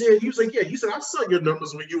remember, he was like, I saw your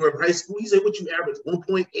numbers when you were in high school. He said, what you averaged,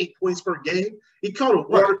 1.8 points per game? He called him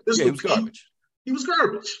water. He was garbage. He was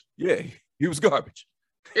garbage. Yeah, he was garbage.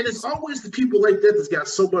 And it's always the people like that that's got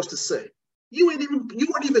so much to say. You weren't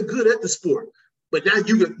even good at the sport. But now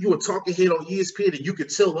you a talking head on ESPN and you can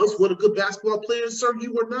tell us what a good basketball player is, sir.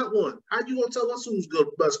 You were not one. How you gonna tell us who's a good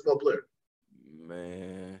basketball player?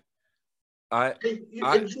 Man.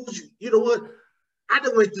 Jules, you know what? I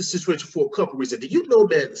didn't like this situation for a couple reasons. Do you know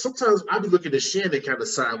that sometimes I be looking at Shannon kind of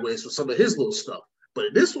sideways for some of his little stuff. But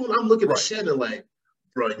in this one, I'm looking at Shannon like,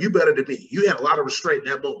 bro, you better than me. You had a lot of restraint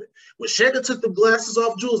in that moment. When Shannon took the glasses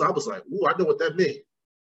off, Jules, I was like, ooh, I know what that means.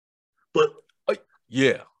 But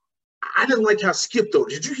yeah. I didn't like how Skip, though.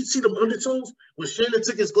 Did you see them undertones? When Shannon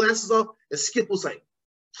took his glasses off and Skip was like,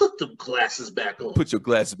 put the glasses back on. Put your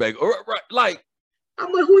glasses back on. Right. Like,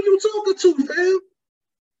 I'm like, who are you talking to, fam?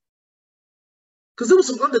 Because there was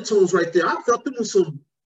some undertones right there. I felt there was some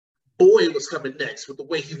boy was coming next with the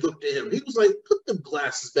way he looked at him. He was like, put them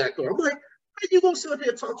glasses back on. I'm like, how you going to sit up here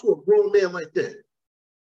and talk to a grown man like that?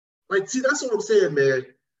 Like, see, that's what I'm saying, man.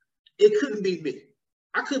 It couldn't be me.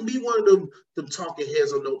 I couldn't be one of them talking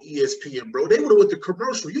heads on no ESPN, bro. They would have went to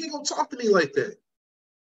commercial. You ain't gonna talk to me like that.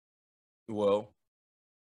 Well,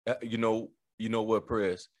 you know what,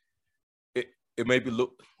 Perez? It may be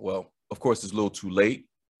of course it's a little too late.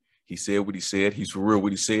 He said what he said. He's for real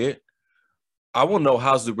what he said. I want to know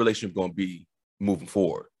how's the relationship going to be moving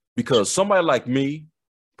forward. Because somebody like me,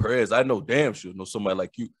 Perez, I know damn sure know somebody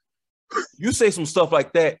like you. You say some stuff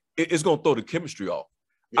like that, it's going to throw the chemistry off.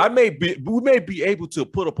 Yeah. We may be able to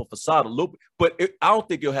put up a facade a little bit, but I don't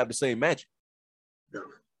think it'll have the same magic.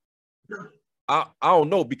 No. I don't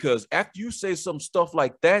know, because after you say some stuff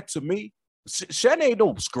like that to me, Shannon ain't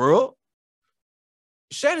no scrub.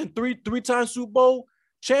 Shannon, three-time Super Bowl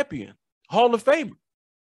champion, Hall of Famer.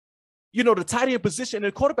 The tight end position and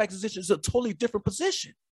the quarterback position is a totally different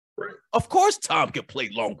position. Right. Of course, Tom can play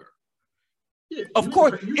longer. Yeah, of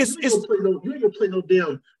course, you ain't gonna play no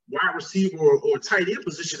damn wide receiver or tight end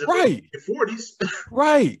position in the 40s.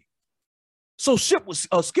 Right. So Skip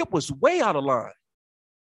was way out of line.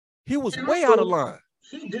 He was way out of line.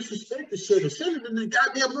 He disrespected Shannon. Shannon in the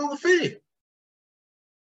goddamn Hall of Fame.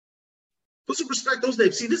 Put some respect those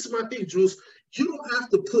names. See, this is my thing, Jules. You don't have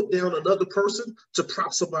to put down another person to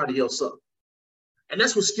prop somebody else up. And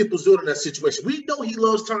that's what Skip was doing in that situation. We know he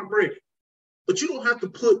loves Tom Brady. but you don't have to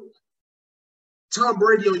put Tom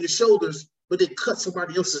Brady on your shoulders, but then cut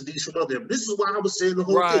somebody else's knees from under him. This is why I was saying the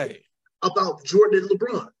whole thing about Jordan and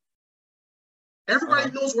LeBron.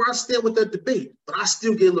 Everybody knows where I stand with that debate, but I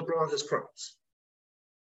still give LeBron his props.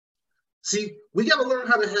 See, we got to learn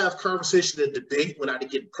how to have conversation and debate without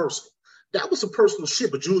it getting personal. That was some personal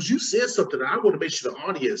shit, but Jules, you said something that I want to make sure the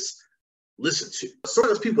audience listen to.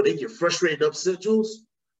 Sometimes people, they get frustrated and upset, Jules.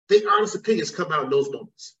 Their honest opinions come out in those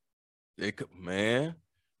moments. It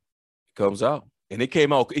comes out. And it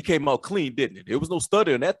came out clean, didn't it? There was no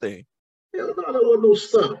stutter in that thing. Hell no, there wasn't no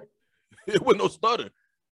stutter. It was no stutter.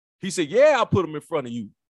 He said, yeah, I'll put him in front of you.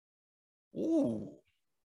 Ooh.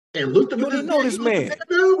 And looked at him this man.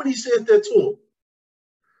 When he said that to him.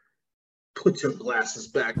 Put your glasses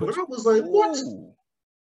back. But I was like, what?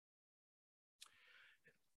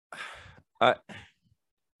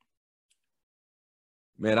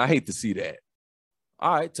 Man, I hate to see that.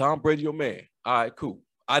 All right, Tom Brady, your man. All right, cool.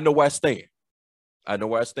 I know where I stand.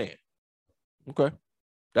 Okay.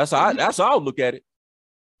 That's how I'll look at it.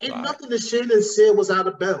 And nothing that Shannon said was out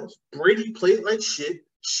of bounds. Brady played like shit.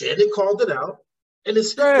 Shannon called it out. And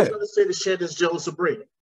instead was going to say that Shannon's jealous of Brady.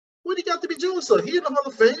 What he got to be jealous of? He in the Hall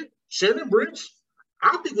of Fame. Shannon Bridge.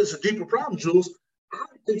 I think it's a deeper problem, Jules. I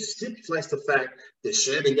don't think stipulates the fact that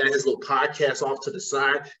Shannon got his little podcast off to the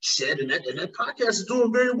side. Shannon, and that podcast is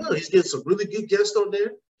doing very well. He's getting some really good guests on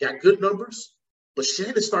there. Got good numbers. But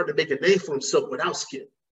Shannon started to make a name for himself without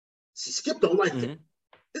Skip. See, Skip don't like that.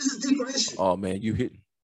 This is a deeper issue. Oh, man, you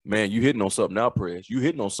hitting on something now, Perez. You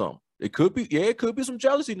hitting on something. It could be some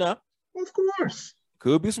jealousy now. Of course.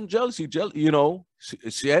 Could be some jealousy. You know,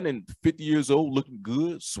 Shannon, 50 years old, looking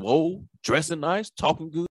good, swole, dressing nice, talking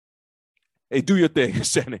good. Hey, do your thing,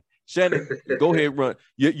 Shannon. Shannon, go ahead and run.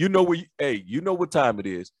 You know where you know what time it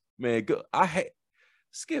is. Man, go.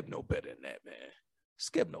 Skip no better than that, man.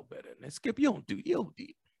 Skip no better than that. Skip, you don't do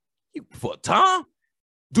for Tom.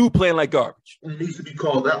 Dude playing like garbage. It needs to be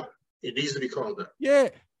called out. Yeah.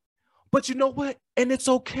 But you know what? And it's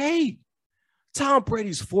okay. Tom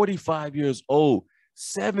Brady's 45 years old,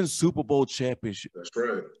 7 Super Bowl championships. That's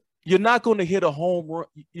right. You're not going to hit a home run.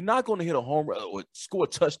 You're not going to hit a home run or score a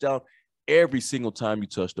touchdown every single time you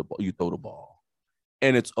touch the ball, you throw the ball.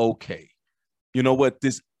 And it's okay. You know what?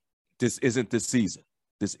 This isn't this season.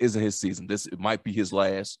 This isn't his season. It might be his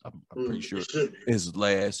last. I'm pretty sure it's his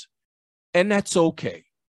last. And that's okay.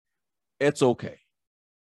 It's okay.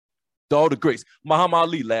 All the greats. Muhammad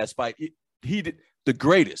Ali last fight, he did the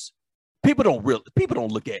greatest. People don't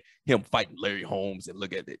look at him fighting Larry Holmes and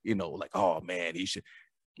look at it, like, oh man, he should.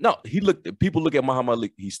 No, people look at Muhammad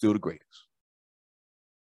Ali, he's still the greatest.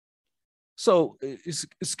 So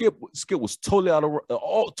Skip was totally out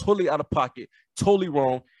of pocket, totally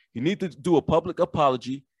wrong. He needed to do a public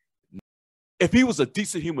apology. If he was a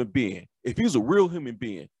decent human being, if he was a real human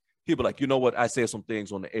being, he'd be like, you know what? I said some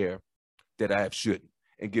things on the air that I shouldn't,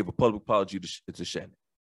 and give a public apology to Shannon,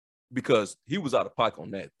 because he was out of pocket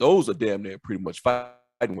on that. Those are damn near pretty much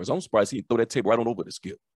fighting words. I'm surprised he didn't throw that table right on over to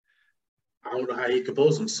Skip. I don't know how he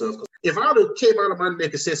composed himself. If I would have came out of my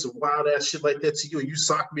neck and said some wild ass shit like that to you and you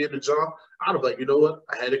socked me in the jaw, I'd have been like, you know what?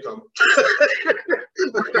 I had it coming.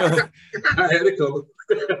 I had it coming.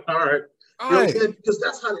 All right. You know what I'm saying? Because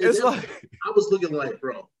that's how I was looking like,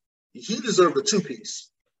 bro, he deserved a 2-piece.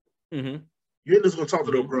 Mm-hmm. You ain't just gonna talk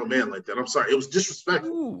to no grown man like that. I'm sorry. It was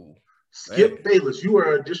disrespectful. Ooh, Skip Bayless, you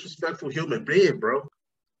are a disrespectful human being, bro.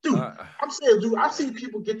 Dude, I'm saying, dude, I've seen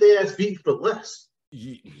people get their ass beat for less.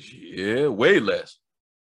 Yeah, way less.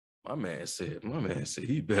 My man said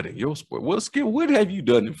he better in your sport. Well, Skip, what have you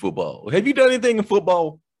done in football? Have you done anything in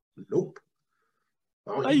football? Nope.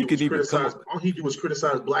 All he do was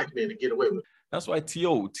criticize black men to get away with it. That's why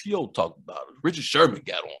T.O. talked about it. Richard Sherman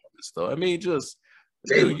got on this stuff. I mean, just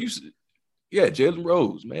Jalen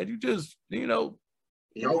Rose, man. You just,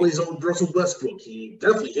 He always owed Russell Westbrook. He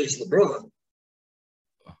definitely hates LeBron.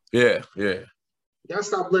 Yeah. You gotta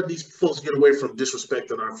stop letting these folks get away from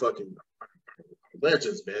disrespecting our fucking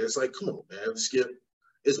legends, man. It's like, come on, man, Skip.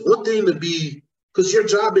 It's one thing to be, because your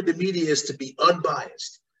job in the media is to be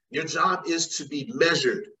unbiased. Your job is to be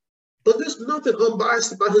measured. But there's nothing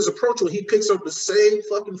unbiased about his approach when he picks up the same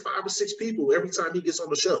fucking 5 or 6 people every time he gets on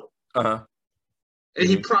the show. Uh-huh. And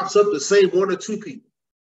he props up the same 1 or 2 people.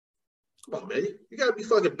 Come on, man. You got to be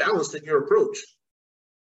fucking balanced in your approach.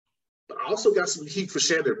 But I also got some heat for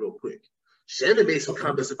Shannon real quick. Shannon made some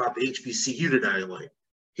comments about the HBCU that I didn't like.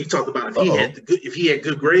 He talked about if he had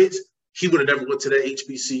good grades, he would have never went to that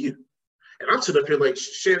HBCU. And I'm sitting up here like,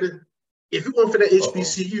 Shannon, if you went for that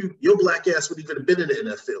HBCU, your black ass would even have been in the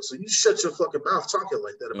NFL. So you shut your fucking mouth talking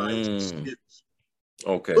like that about HBCUs.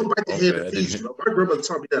 Okay. Don't bite the hand that feeds you. My grandmother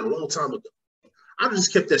taught me that a long time ago. I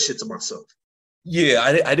just kept that shit to myself.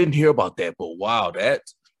 Yeah, I didn't hear about that, but wow, that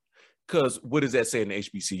because what does that say in the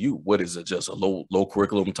HBCU? What is it? Just a low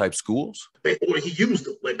curriculum type schools? Or he used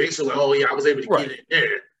them, like basically, oh yeah, I was able to Right. get in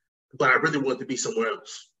there, but I really wanted to be somewhere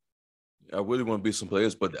else. I really want to be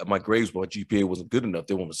someplace, but my grades, my GPA wasn't good enough.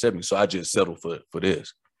 They wanted to set me, so I just settled for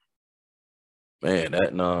this. Man,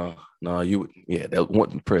 that that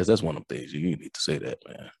one press. That's one of them things you need to say that,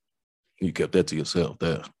 man. You kept that to yourself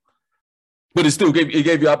there, but it still gave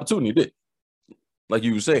you opportunity, did? Like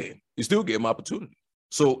you were saying, it still gave him opportunity.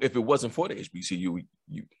 So if it wasn't for the HBCU,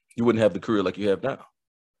 you wouldn't have the career like you have now.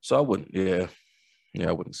 So I wouldn't,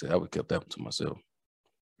 I wouldn't say I would have kept that one to myself.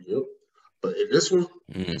 Yep. But in this one,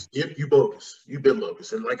 you bogus. You've been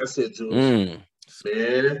bogus. And like I said, Jules, man,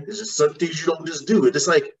 it's just certain things you don't just do. It's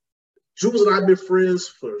like Jules and I have been friends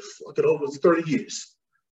for fucking over 30 years.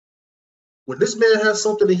 When this man has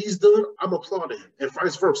something that he's done, I'm applauding him, and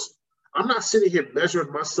vice versa. I'm not sitting here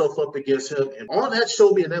measuring myself up against him. And all that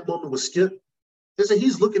showed me in that moment with Skip is that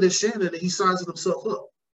he's looking at Shannon and he's sizing himself up.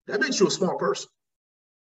 That makes you a small person.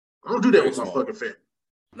 I don't do that with my fucking family.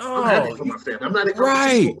 No, I'm happy for my family. I'm not in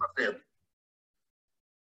competition with my family.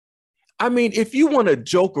 I mean, if you want to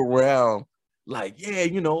joke around, like, yeah,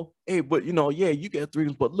 hey, but you got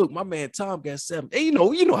 3, but look, my man Tom got 7. Hey, you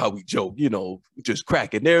know how we joke, just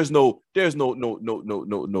cracking. There's no malicious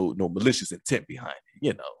intent behind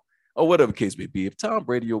it, or whatever case may be. If Tom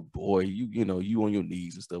Brady, your boy, you on your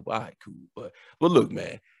knees and stuff, all right, cool. But look,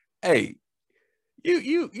 man, hey,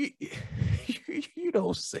 you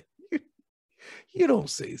don't say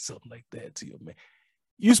something like that to your man.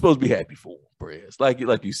 You're supposed to be happy for him, Perez. Like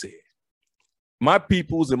you said. My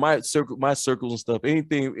peoples and my circles and stuff,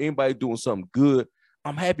 anybody doing something good,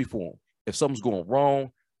 I'm happy for them. If something's going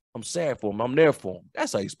wrong, I'm sad for him. I'm there for him.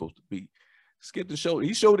 That's how he's supposed to be. Skip the show.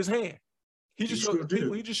 He showed his hand. He just showed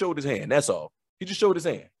his hand. That's all. He just showed his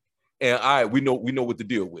hand. And we know what to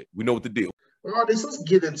deal with. We know what to deal with. All right, let's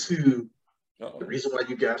get into the reason why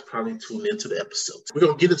you guys probably tuned into the episode. We're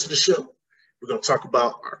going to get into the show. We're going to talk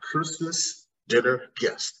about our Christmas dinner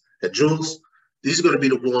guests. And Jules, these are going to be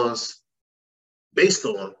the ones based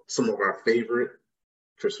on some of our favorite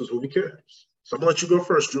Christmas movie characters. So I'm going to let you go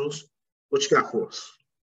first, Jules. What you got for us?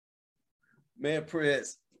 Man,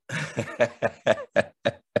 Prince.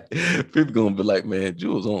 People going to be like, man,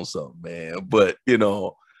 Jules on something, man. But,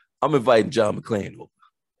 I'm inviting John McClane over.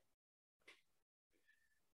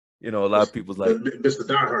 A lot of people's like... Mr.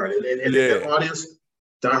 Die Hard. And the audience,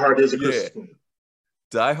 Die Hard is a Christmas movie.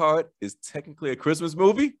 Die Hard is technically a Christmas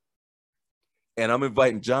movie. And I'm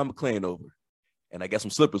inviting John McClane over. And I got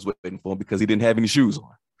some slippers waiting for him because he didn't have any shoes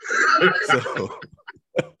on.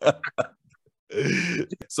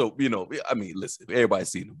 So I mean, listen, everybody's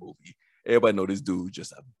seen the movie. Everybody know this dude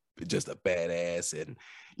just a badass. And,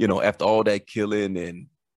 after all that killing and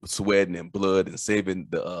sweating and blood and saving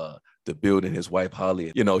the building, his wife,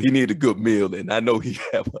 Holly, he needed a good meal. And I know he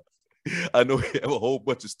have a whole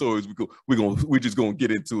bunch of stories. We're just gonna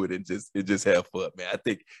get into it and just have fun, man.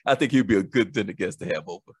 I think he'd be a good dinner guest to have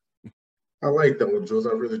over. I like that one, Jules.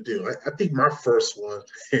 I really do. I think my first one,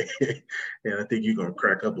 and I think you're going to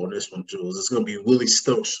crack up on this one, Jules, it's going to be Willie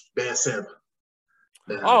Stokes, Bad Santa.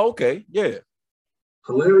 Oh, okay. Yeah.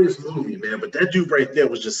 Hilarious movie, man. But that dude right there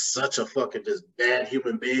was just such a fucking just bad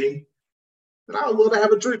human being. And I would love to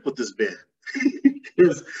have a drink with this man.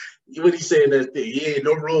 Because when he's saying that thing, he ain't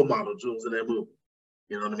no role model, Jules, in that movie.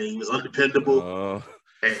 You know what I mean? He was undependable.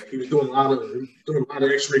 And he was doing a lot of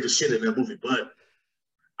X-rated shit in that movie. But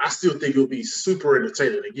I still think it'll be super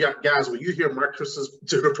entertaining. And guys, when you hear my Christmas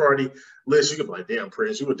dinner party list, you can be like, damn,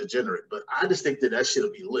 Prince, you a degenerate. But I just think that shit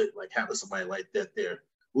will be lit, like having somebody like that there.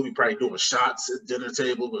 We'll be probably doing shots at dinner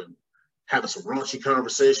table and having some raunchy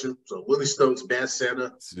conversation. So Willie Stokes, Bad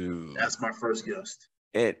Santa, dude, that's my first guest.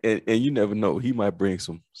 And you never know, he might bring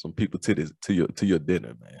some people to your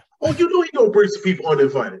dinner, man. Oh, he gonna bring some people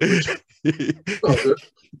uninvited. Okay.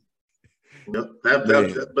 No,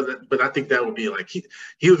 but I think that would be like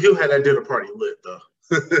he'll have that dinner party lit though.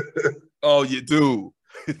 Oh, you do,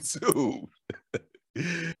 dude.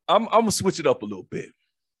 I'm gonna switch it up a little bit.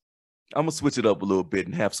 And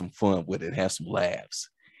have some fun with it, have some laughs,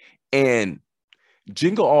 and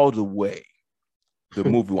Jingle All the Way, the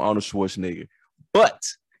movie with Arnold Schwarzenegger. But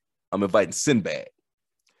I'm inviting Sinbad.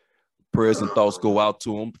 Prayers and thoughts go out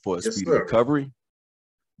to him for a speedy recovery.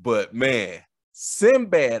 But man,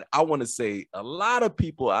 Sinbad, I want to say a lot of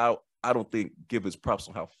people I don't think give his props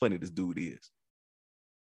on how funny this dude is.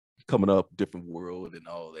 Coming up, different world and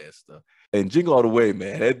all that stuff. And Jingle All the Way,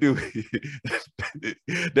 man, that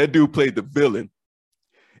dude played the villain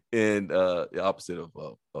And the opposite of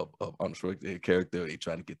Arnold Schwarzenegger character, they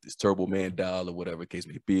trying to get this Turbo Man doll or whatever the case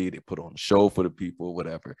may be. They put on a show for the people or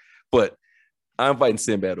whatever. But I'm inviting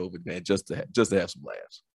Sinbad over, man, just to have some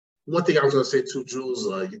laughs. One thing I was going to say too,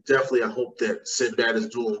 Jules, I hope that Sinbad is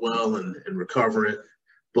doing well and recovering.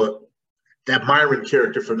 But that Myron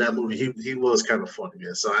character from that movie, he was kind of funny,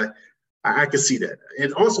 man. So I can see that.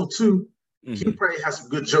 And also, too, he probably has some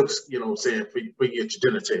good jokes, you know what I'm saying, for you at your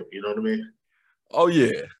dinner table. You know what I mean? Oh,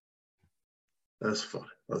 yeah. That's fun.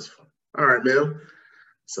 All right, man.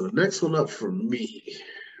 So the next one up for me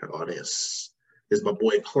on this is my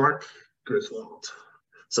boy Clark Griswold.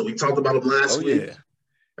 So we talked about him last week.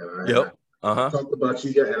 Oh, yeah. Yep. I talked about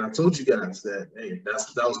you guys, and I told you guys that, hey,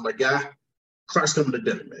 that was my guy. Clark's coming to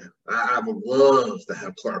dinner, man. I would love to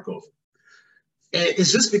have Clark over. And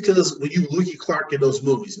it's just because when you look at Clark in those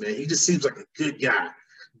movies, man, he just seems like a good guy,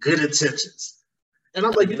 good intentions. And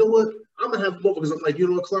I'm like, you know what? I'm going to have him over because I'm like, you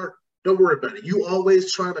know what, Clark? Don't worry about it. You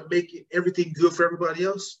always trying to make everything good for everybody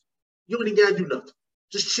else. You don't even got to do nothing.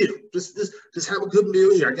 Just chill. Just have a good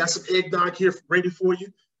meal here. I got some eggnog here ready for you.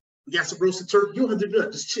 We got some roasted turkey. You don't have to do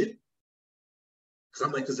nothing. Just chill.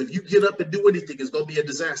 Because if you get up and do anything, it's going to be a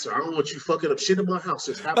disaster. I don't want you fucking up shit in my house.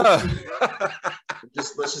 Just have a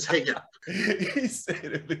let's just hang out. He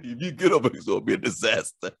said, if you get up, it's going to be a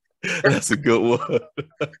disaster. That's a good one.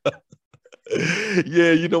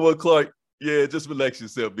 Yeah, you know what, Clark? Yeah, just relax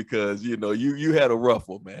yourself because, you know, you had a rough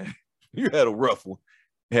one, man. You had a rough one.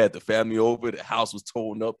 You had the family over, the house was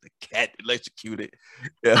torn up, the cat electrocuted.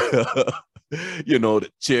 You know,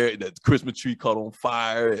 the Christmas tree caught on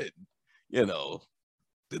fire, and, you know,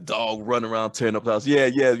 the dog running around tearing up the house.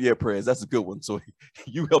 Yeah, Prez, that's a good one. So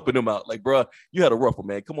you helping them out. Like, bro, you had a rough one,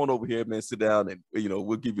 man. Come on over here, man. Sit down, and, you know,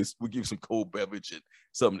 we'll give you some cold beverage and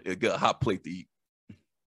something, a hot plate to eat.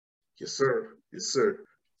 Yes, sir. Yes, sir.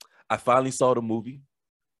 I finally saw the movie,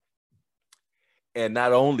 and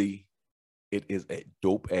not only it is a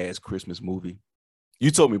dope-ass Christmas movie. You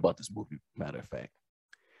told me about this movie, matter of fact,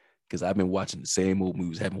 because I've been watching the same old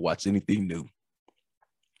movies, haven't watched anything new.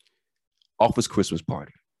 Office Christmas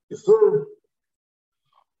Party. Yes, sir.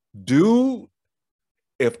 Dude,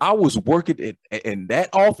 if I was working in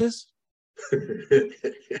that office,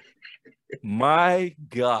 my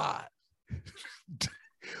God.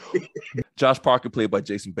 Josh Parker, played by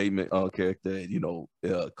Jason Bateman, character, you know,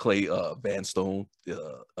 Clay Van Stone,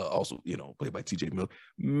 also, you know, played by T.J. Miller.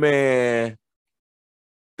 Man,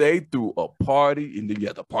 they threw a party, and then you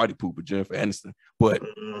had the party pooper, Jennifer Aniston, but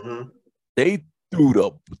they threw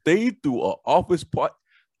an office party.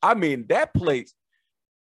 I mean, that place,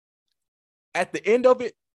 at the end of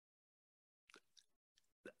it,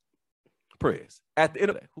 Prez, at the end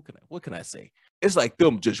of it, what can I say? It's like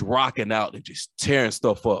them just rocking out and just tearing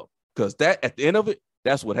stuff up. Because that, at the end of it,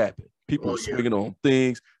 that's what happened. People were swinging on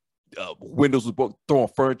things. Windows was broke, throwing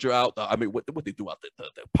furniture out. I mean, what they do out the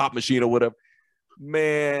pop machine or whatever.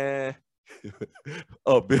 Man.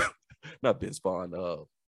 Not Vince Vaughn.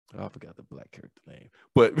 I forgot the black character name.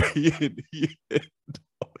 But he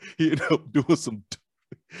ended up doing some,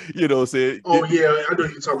 you know what I'm saying? Oh, yeah. I know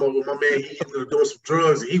you're talking about with my man. He ended up doing some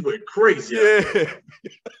drugs, and he went crazy. Yeah.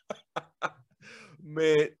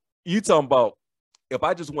 Man, you talking about, if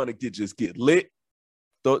I just want to get lit,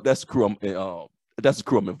 that's the crew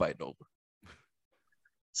I'm inviting over.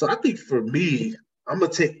 So I think for me, I'm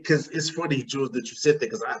gonna take, because it's funny, Jules, that you said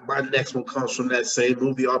that, because my next one comes from that same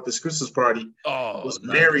movie, Office Christmas Party. Oh, was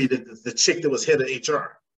Mary, the chick that was head of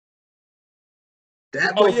HR.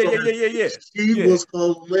 That yeah. She was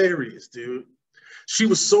hilarious, dude. She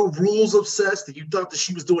was so rules obsessed that you thought that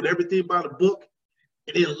she was doing everything by the book.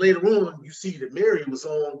 And then later on, you see that Mary was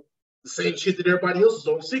on the same shit that everybody else was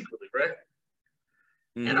on secretly, right?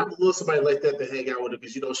 Mm-hmm. And I would love somebody like that to hang out with her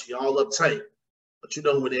because, you know, she all uptight. But you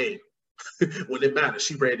know when it matters,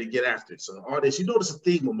 she ready to get after it. So all this, you notice a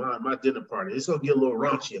theme of my dinner party. It's going to get a little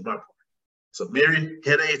raunchy at my party. So Mary,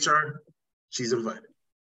 head of HR, she's invited.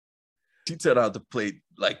 She turned out to play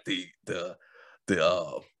like the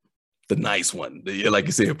nice one. Like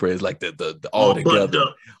you said, Prez, like the all together.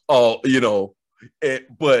 Oh, you know.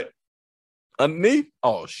 But underneath,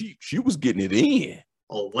 she was getting it in.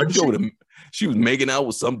 Oh, what? She was making out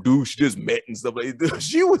with some dude she just met and stuff like that.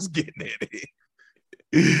 She was getting it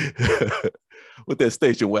in with that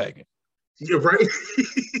station wagon. You're right.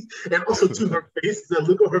 And also, too, her face, the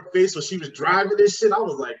look on her face when she was driving this shit, I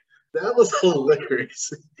was like, that was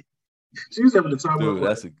hilarious. She was having the time. Dude,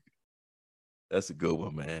 that's a good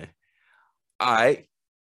one, man. All right,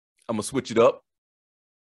 I'm gonna switch it up.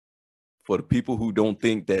 For the people who don't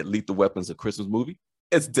think that Lethal Weapon's a Christmas movie,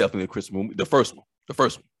 it's definitely a Christmas movie. The first one.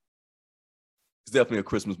 It's definitely a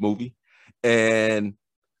Christmas movie. And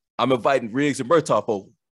I'm inviting Riggs and Murtaugh over.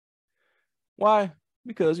 Why?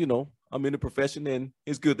 Because, you know, I'm in the profession and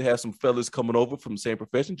it's good to have some fellas coming over from the same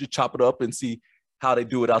profession, just chop it up and see how they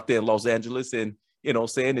do it out there in Los Angeles, and, you know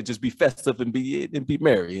what I'm saying, and just be festive and be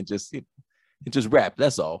merry and just rap.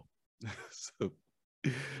 That's all.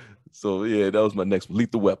 so yeah, that was my next one,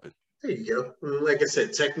 Lethal Weapon. There you go. Like I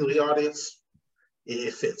said, technically, audience,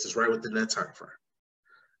 it fits. It's right within that time frame.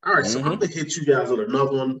 All right, so I'm gonna hit you guys with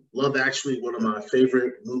another one. Love Actually, one of my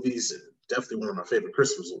favorite movies, and definitely one of my favorite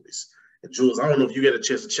Christmas movies. And Jules, I don't know if you get a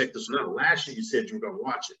chance to check this one out. Last year you said you were gonna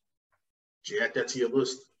watch it. Did you add that to your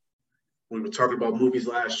list? We were talking about movies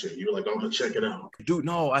last year. You were like, I'm gonna check it out. Dude,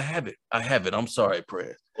 no, I haven't. I'm sorry,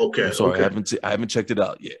 Prez. Okay. I'm sorry, okay. I haven't checked it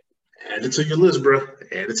out yet. Add it to your list, bro.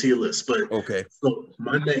 Add it to your list. But okay. So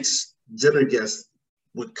my next dinner guest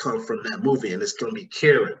would come from that movie, and it's gonna be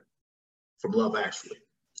Karen from Love Actually.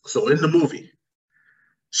 So in the movie,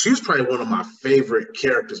 she was probably one of my favorite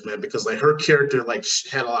characters, man, because like her character like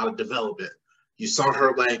had a lot of development. You saw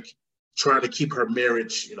her like trying to keep her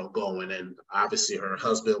marriage, you know, going, and obviously her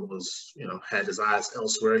husband was, you know, had his eyes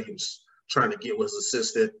elsewhere. He was trying to get with his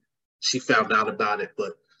assistant. She found out about it,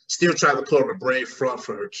 but still trying to put on a brave front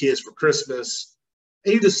for her kids for Christmas.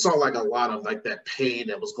 And you just saw like a lot of like that pain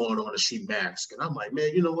that was going on as she masked. And I'm like,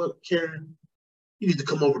 man, you know what, Karen, you need to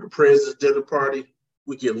come over to Prez's dinner party.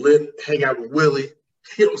 We get lit, hang out with Willie,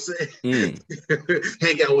 you know what I'm saying?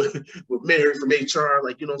 Hang out with Mary from HR,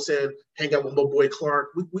 like, you know what I'm saying? Hang out with my boy Clark.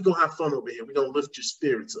 We gonna have fun over here. We gonna lift your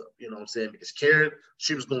spirits up, you know what I'm saying? Because Karen,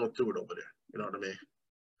 she was going through it over there, you know what I mean?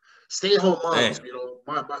 Stay-at-home moms, you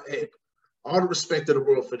know, hey, all the respect of the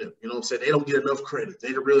world for them, you know what I'm saying? They don't get enough credit.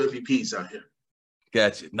 They the real MVPs out here.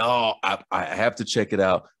 Gotcha. No, I have to check it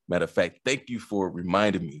out. Matter of fact, thank you for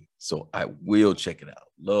reminding me. So I will check it out.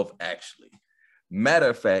 Love Actually. Matter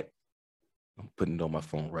of fact, I'm putting it on my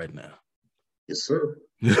phone right now. Yes, sir.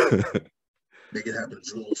 Make it happen,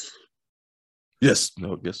 Jules. Yes.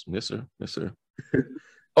 No. Yes, sir. Yes, sir.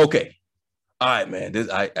 Okay. All right, man. This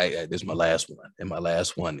is my last one, and my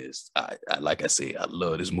last one is I like I said, I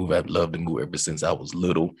love this movie. I've loved the movie ever since I was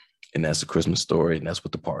little, and that's A Christmas Story, and that's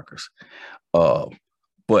with the Parkers.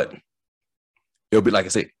 But it'll be like I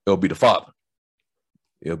said, it'll be the father.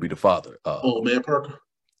 It'll be the father. Old Man Parker.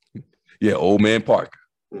 Yeah, Old Man Parker.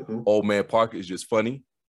 Mm-hmm. Old Man Parker is just funny.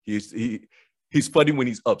 He's funny when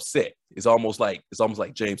he's upset. It's almost like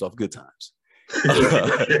James off Good Times.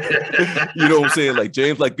 You know what I'm saying? Like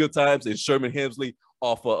James like Good Times and Sherman Hemsley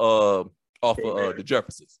off of the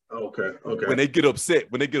Jeffersons. Okay. When they get upset,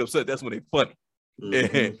 that's when they funny.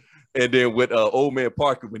 Mm-hmm. And then with Old Man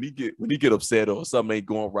Parker, when he get upset or something ain't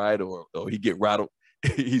going right or he get rattled,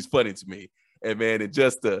 he's funny to me. And man, and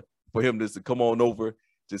just for him just to come on over,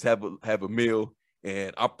 just have a meal,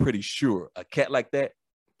 and I'm pretty sure a cat like that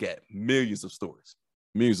got millions of stories.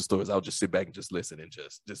 I'll just sit back and just listen and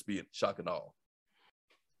just be in shock and awe.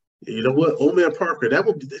 You know what, Old Man Parker, that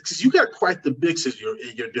would be because you got quite the mix in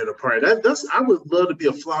your dinner party. That's I would love to be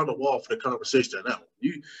a fly on the wall for the conversation on that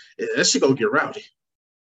one. That shit gonna get rowdy.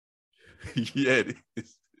 Yeah, it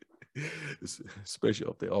is. Especially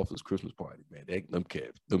off the office Christmas party, man. Them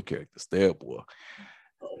characters there, boy.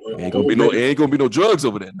 Ain't gonna be no drugs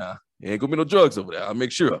over there now. Ain't gonna be no drugs over there. I'll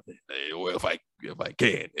make sure of it. Well, if I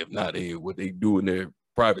can. If not, what they do in their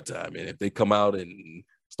private time, and if they come out and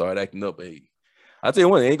start acting up, I tell you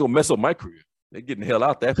what, they ain't gonna mess up my career. They're getting the hell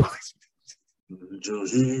out that place.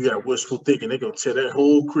 Jules, you got wishful thinking. They're gonna tear that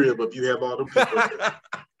whole crib up. You have all them people.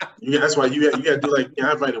 That's why you got to do like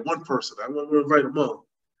I invited one person. I want to invite them all.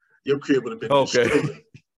 Your crib would have been destroyed.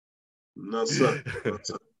 No, sir.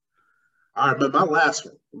 All right, man, my last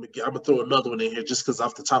one. I'm going to throw another one in here just because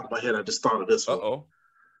off the top of my head, I just thought of this one. Uh-oh.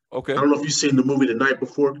 Okay. I don't know if you've seen the movie The Night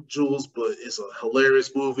Before, Jules, but it's a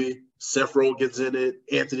hilarious movie. Seth Rogen's in it,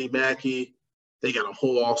 Anthony Mackie. They got a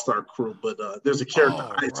whole all-star crew, but there's a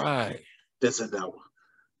character Isaac that's in that one.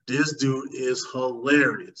 This dude is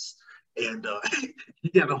hilarious. And he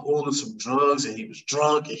got a hold of some drugs, and he was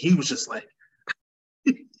drunk, and he was just like,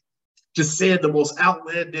 just saying the most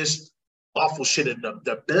outlandish, awful shit. And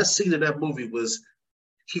the best scene in that movie was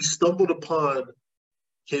he stumbled upon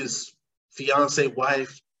his fiance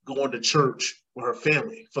wife going to church with her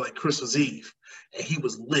family for like Christmas Eve, and he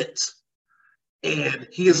was lit. And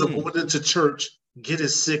he is going into church, getting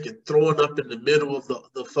sick and throwing up in the middle of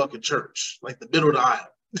the fucking church, like the middle of the aisle.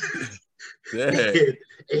 And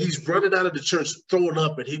he's running out of the church throwing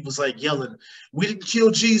up, and he was like yelling, "We didn't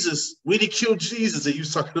kill Jesus. We didn't kill Jesus." And he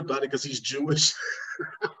was talking about it because he's Jewish.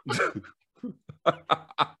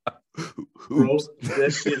 Bro,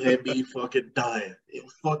 that shit had me fucking dying. It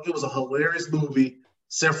was a hilarious movie.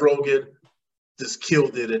 Seth Rogen just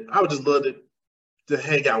killed it, and I would just love it. to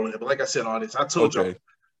hang out with him. But like I said, audience, I told y'all,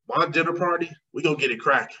 my dinner party, we gonna get it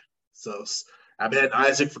cracking. So I met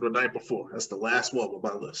Isaac for the night before. That's the last one on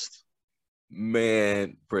my list.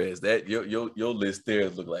 Man, Prez, that your list there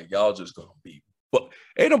look like y'all just gonna be, but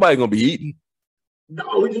ain't nobody gonna be eating. No,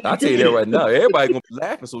 I'll tell you that right now. Everybody gonna be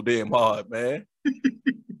laughing so damn hard, man.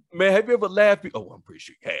 Man, have you ever laughed? Oh, I'm pretty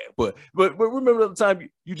sure you have. But remember the time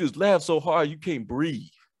you just laughed so hard you can't breathe.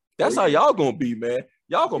 That's how y'all gonna be, man.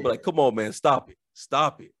 Y'all gonna be like, come on, man, stop it.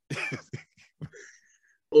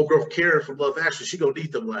 Old girl Karen from Love Actually, she gonna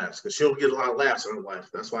need them laughs because she don't get a lot of laughs in her life.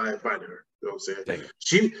 That's why I invited her. You know what I'm saying?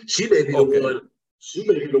 She may be the one. She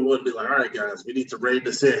may be the one to be like, all right, guys, we need to rein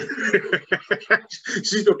this in.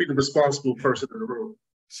 She's gonna be the responsible person in the room.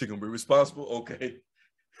 She gonna be responsible? Okay.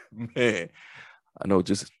 Man, I know.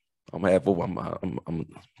 Just I'm half over. I'm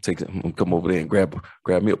gonna come over there and grab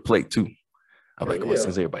me a plate too. I'm like, well,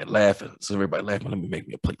 since everybody laughing, let me make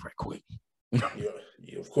me a plate right quick.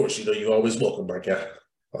 Yeah, of course. You know, you're always welcome, my guy.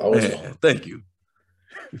 Always welcome. Thank you.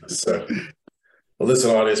 So, well,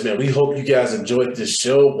 listen, audience, man, we hope you guys enjoyed this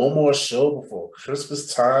show. One more show before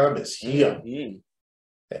Christmas time is here. And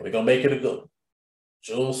we're going to make it a good one.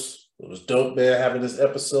 Jules, it was dope, man, having this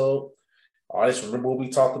episode. Audience, remember what we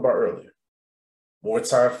talked about earlier. More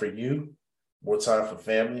time for you, more time for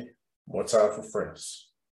family, more time for friends.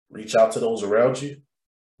 Reach out to those around you.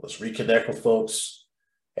 Let's reconnect with folks.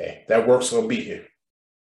 Hey, that work's going to be here.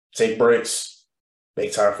 Take breaks.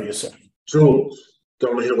 Make time for yourself. Jules,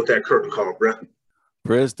 go ahead with that curtain call, bro.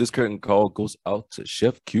 Prez, this curtain call goes out to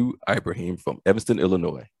Chef Q Ibrahim from Evanston,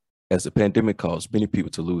 Illinois. As the pandemic caused many people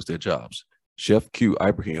to lose their jobs, Chef Q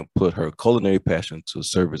Ibrahim put her culinary passion to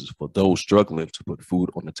service for those struggling to put food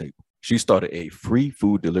on the table. She started a free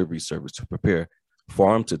food delivery service to prepare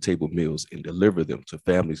farm-to-table meals and deliver them to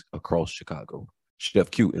families across Chicago. Chef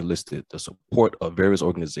Q enlisted the support of various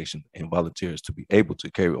organizations and volunteers to be able to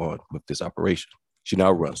carry on with this operation. She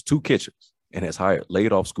now runs 2 kitchens and has hired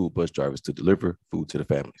laid-off school bus drivers to deliver food to the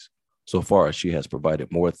families. So far, she has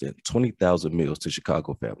provided more than 20,000 meals to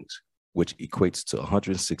Chicago families, which equates to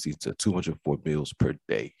 160 to 204 meals per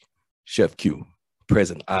day. Chef Q,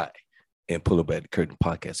 President I, and Pulling Back the Curtain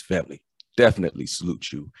podcast family definitely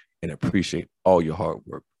salute you and appreciate all your hard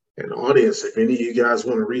work. And audience, if any of you guys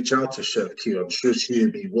want to reach out to Chef Q, I'm sure she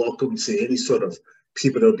would be welcome to any sort of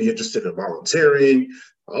people that would be interested in volunteering,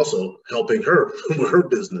 also helping her with her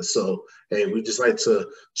business. So, hey, we just like to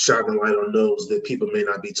shine a light on those that people may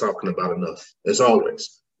not be talking about enough. As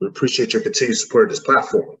always, we appreciate your continued support of this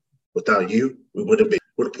platform. Without you, we wouldn't be.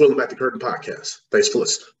 We're the Pulling Back the Curtain podcast. Thanks for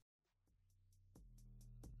listening.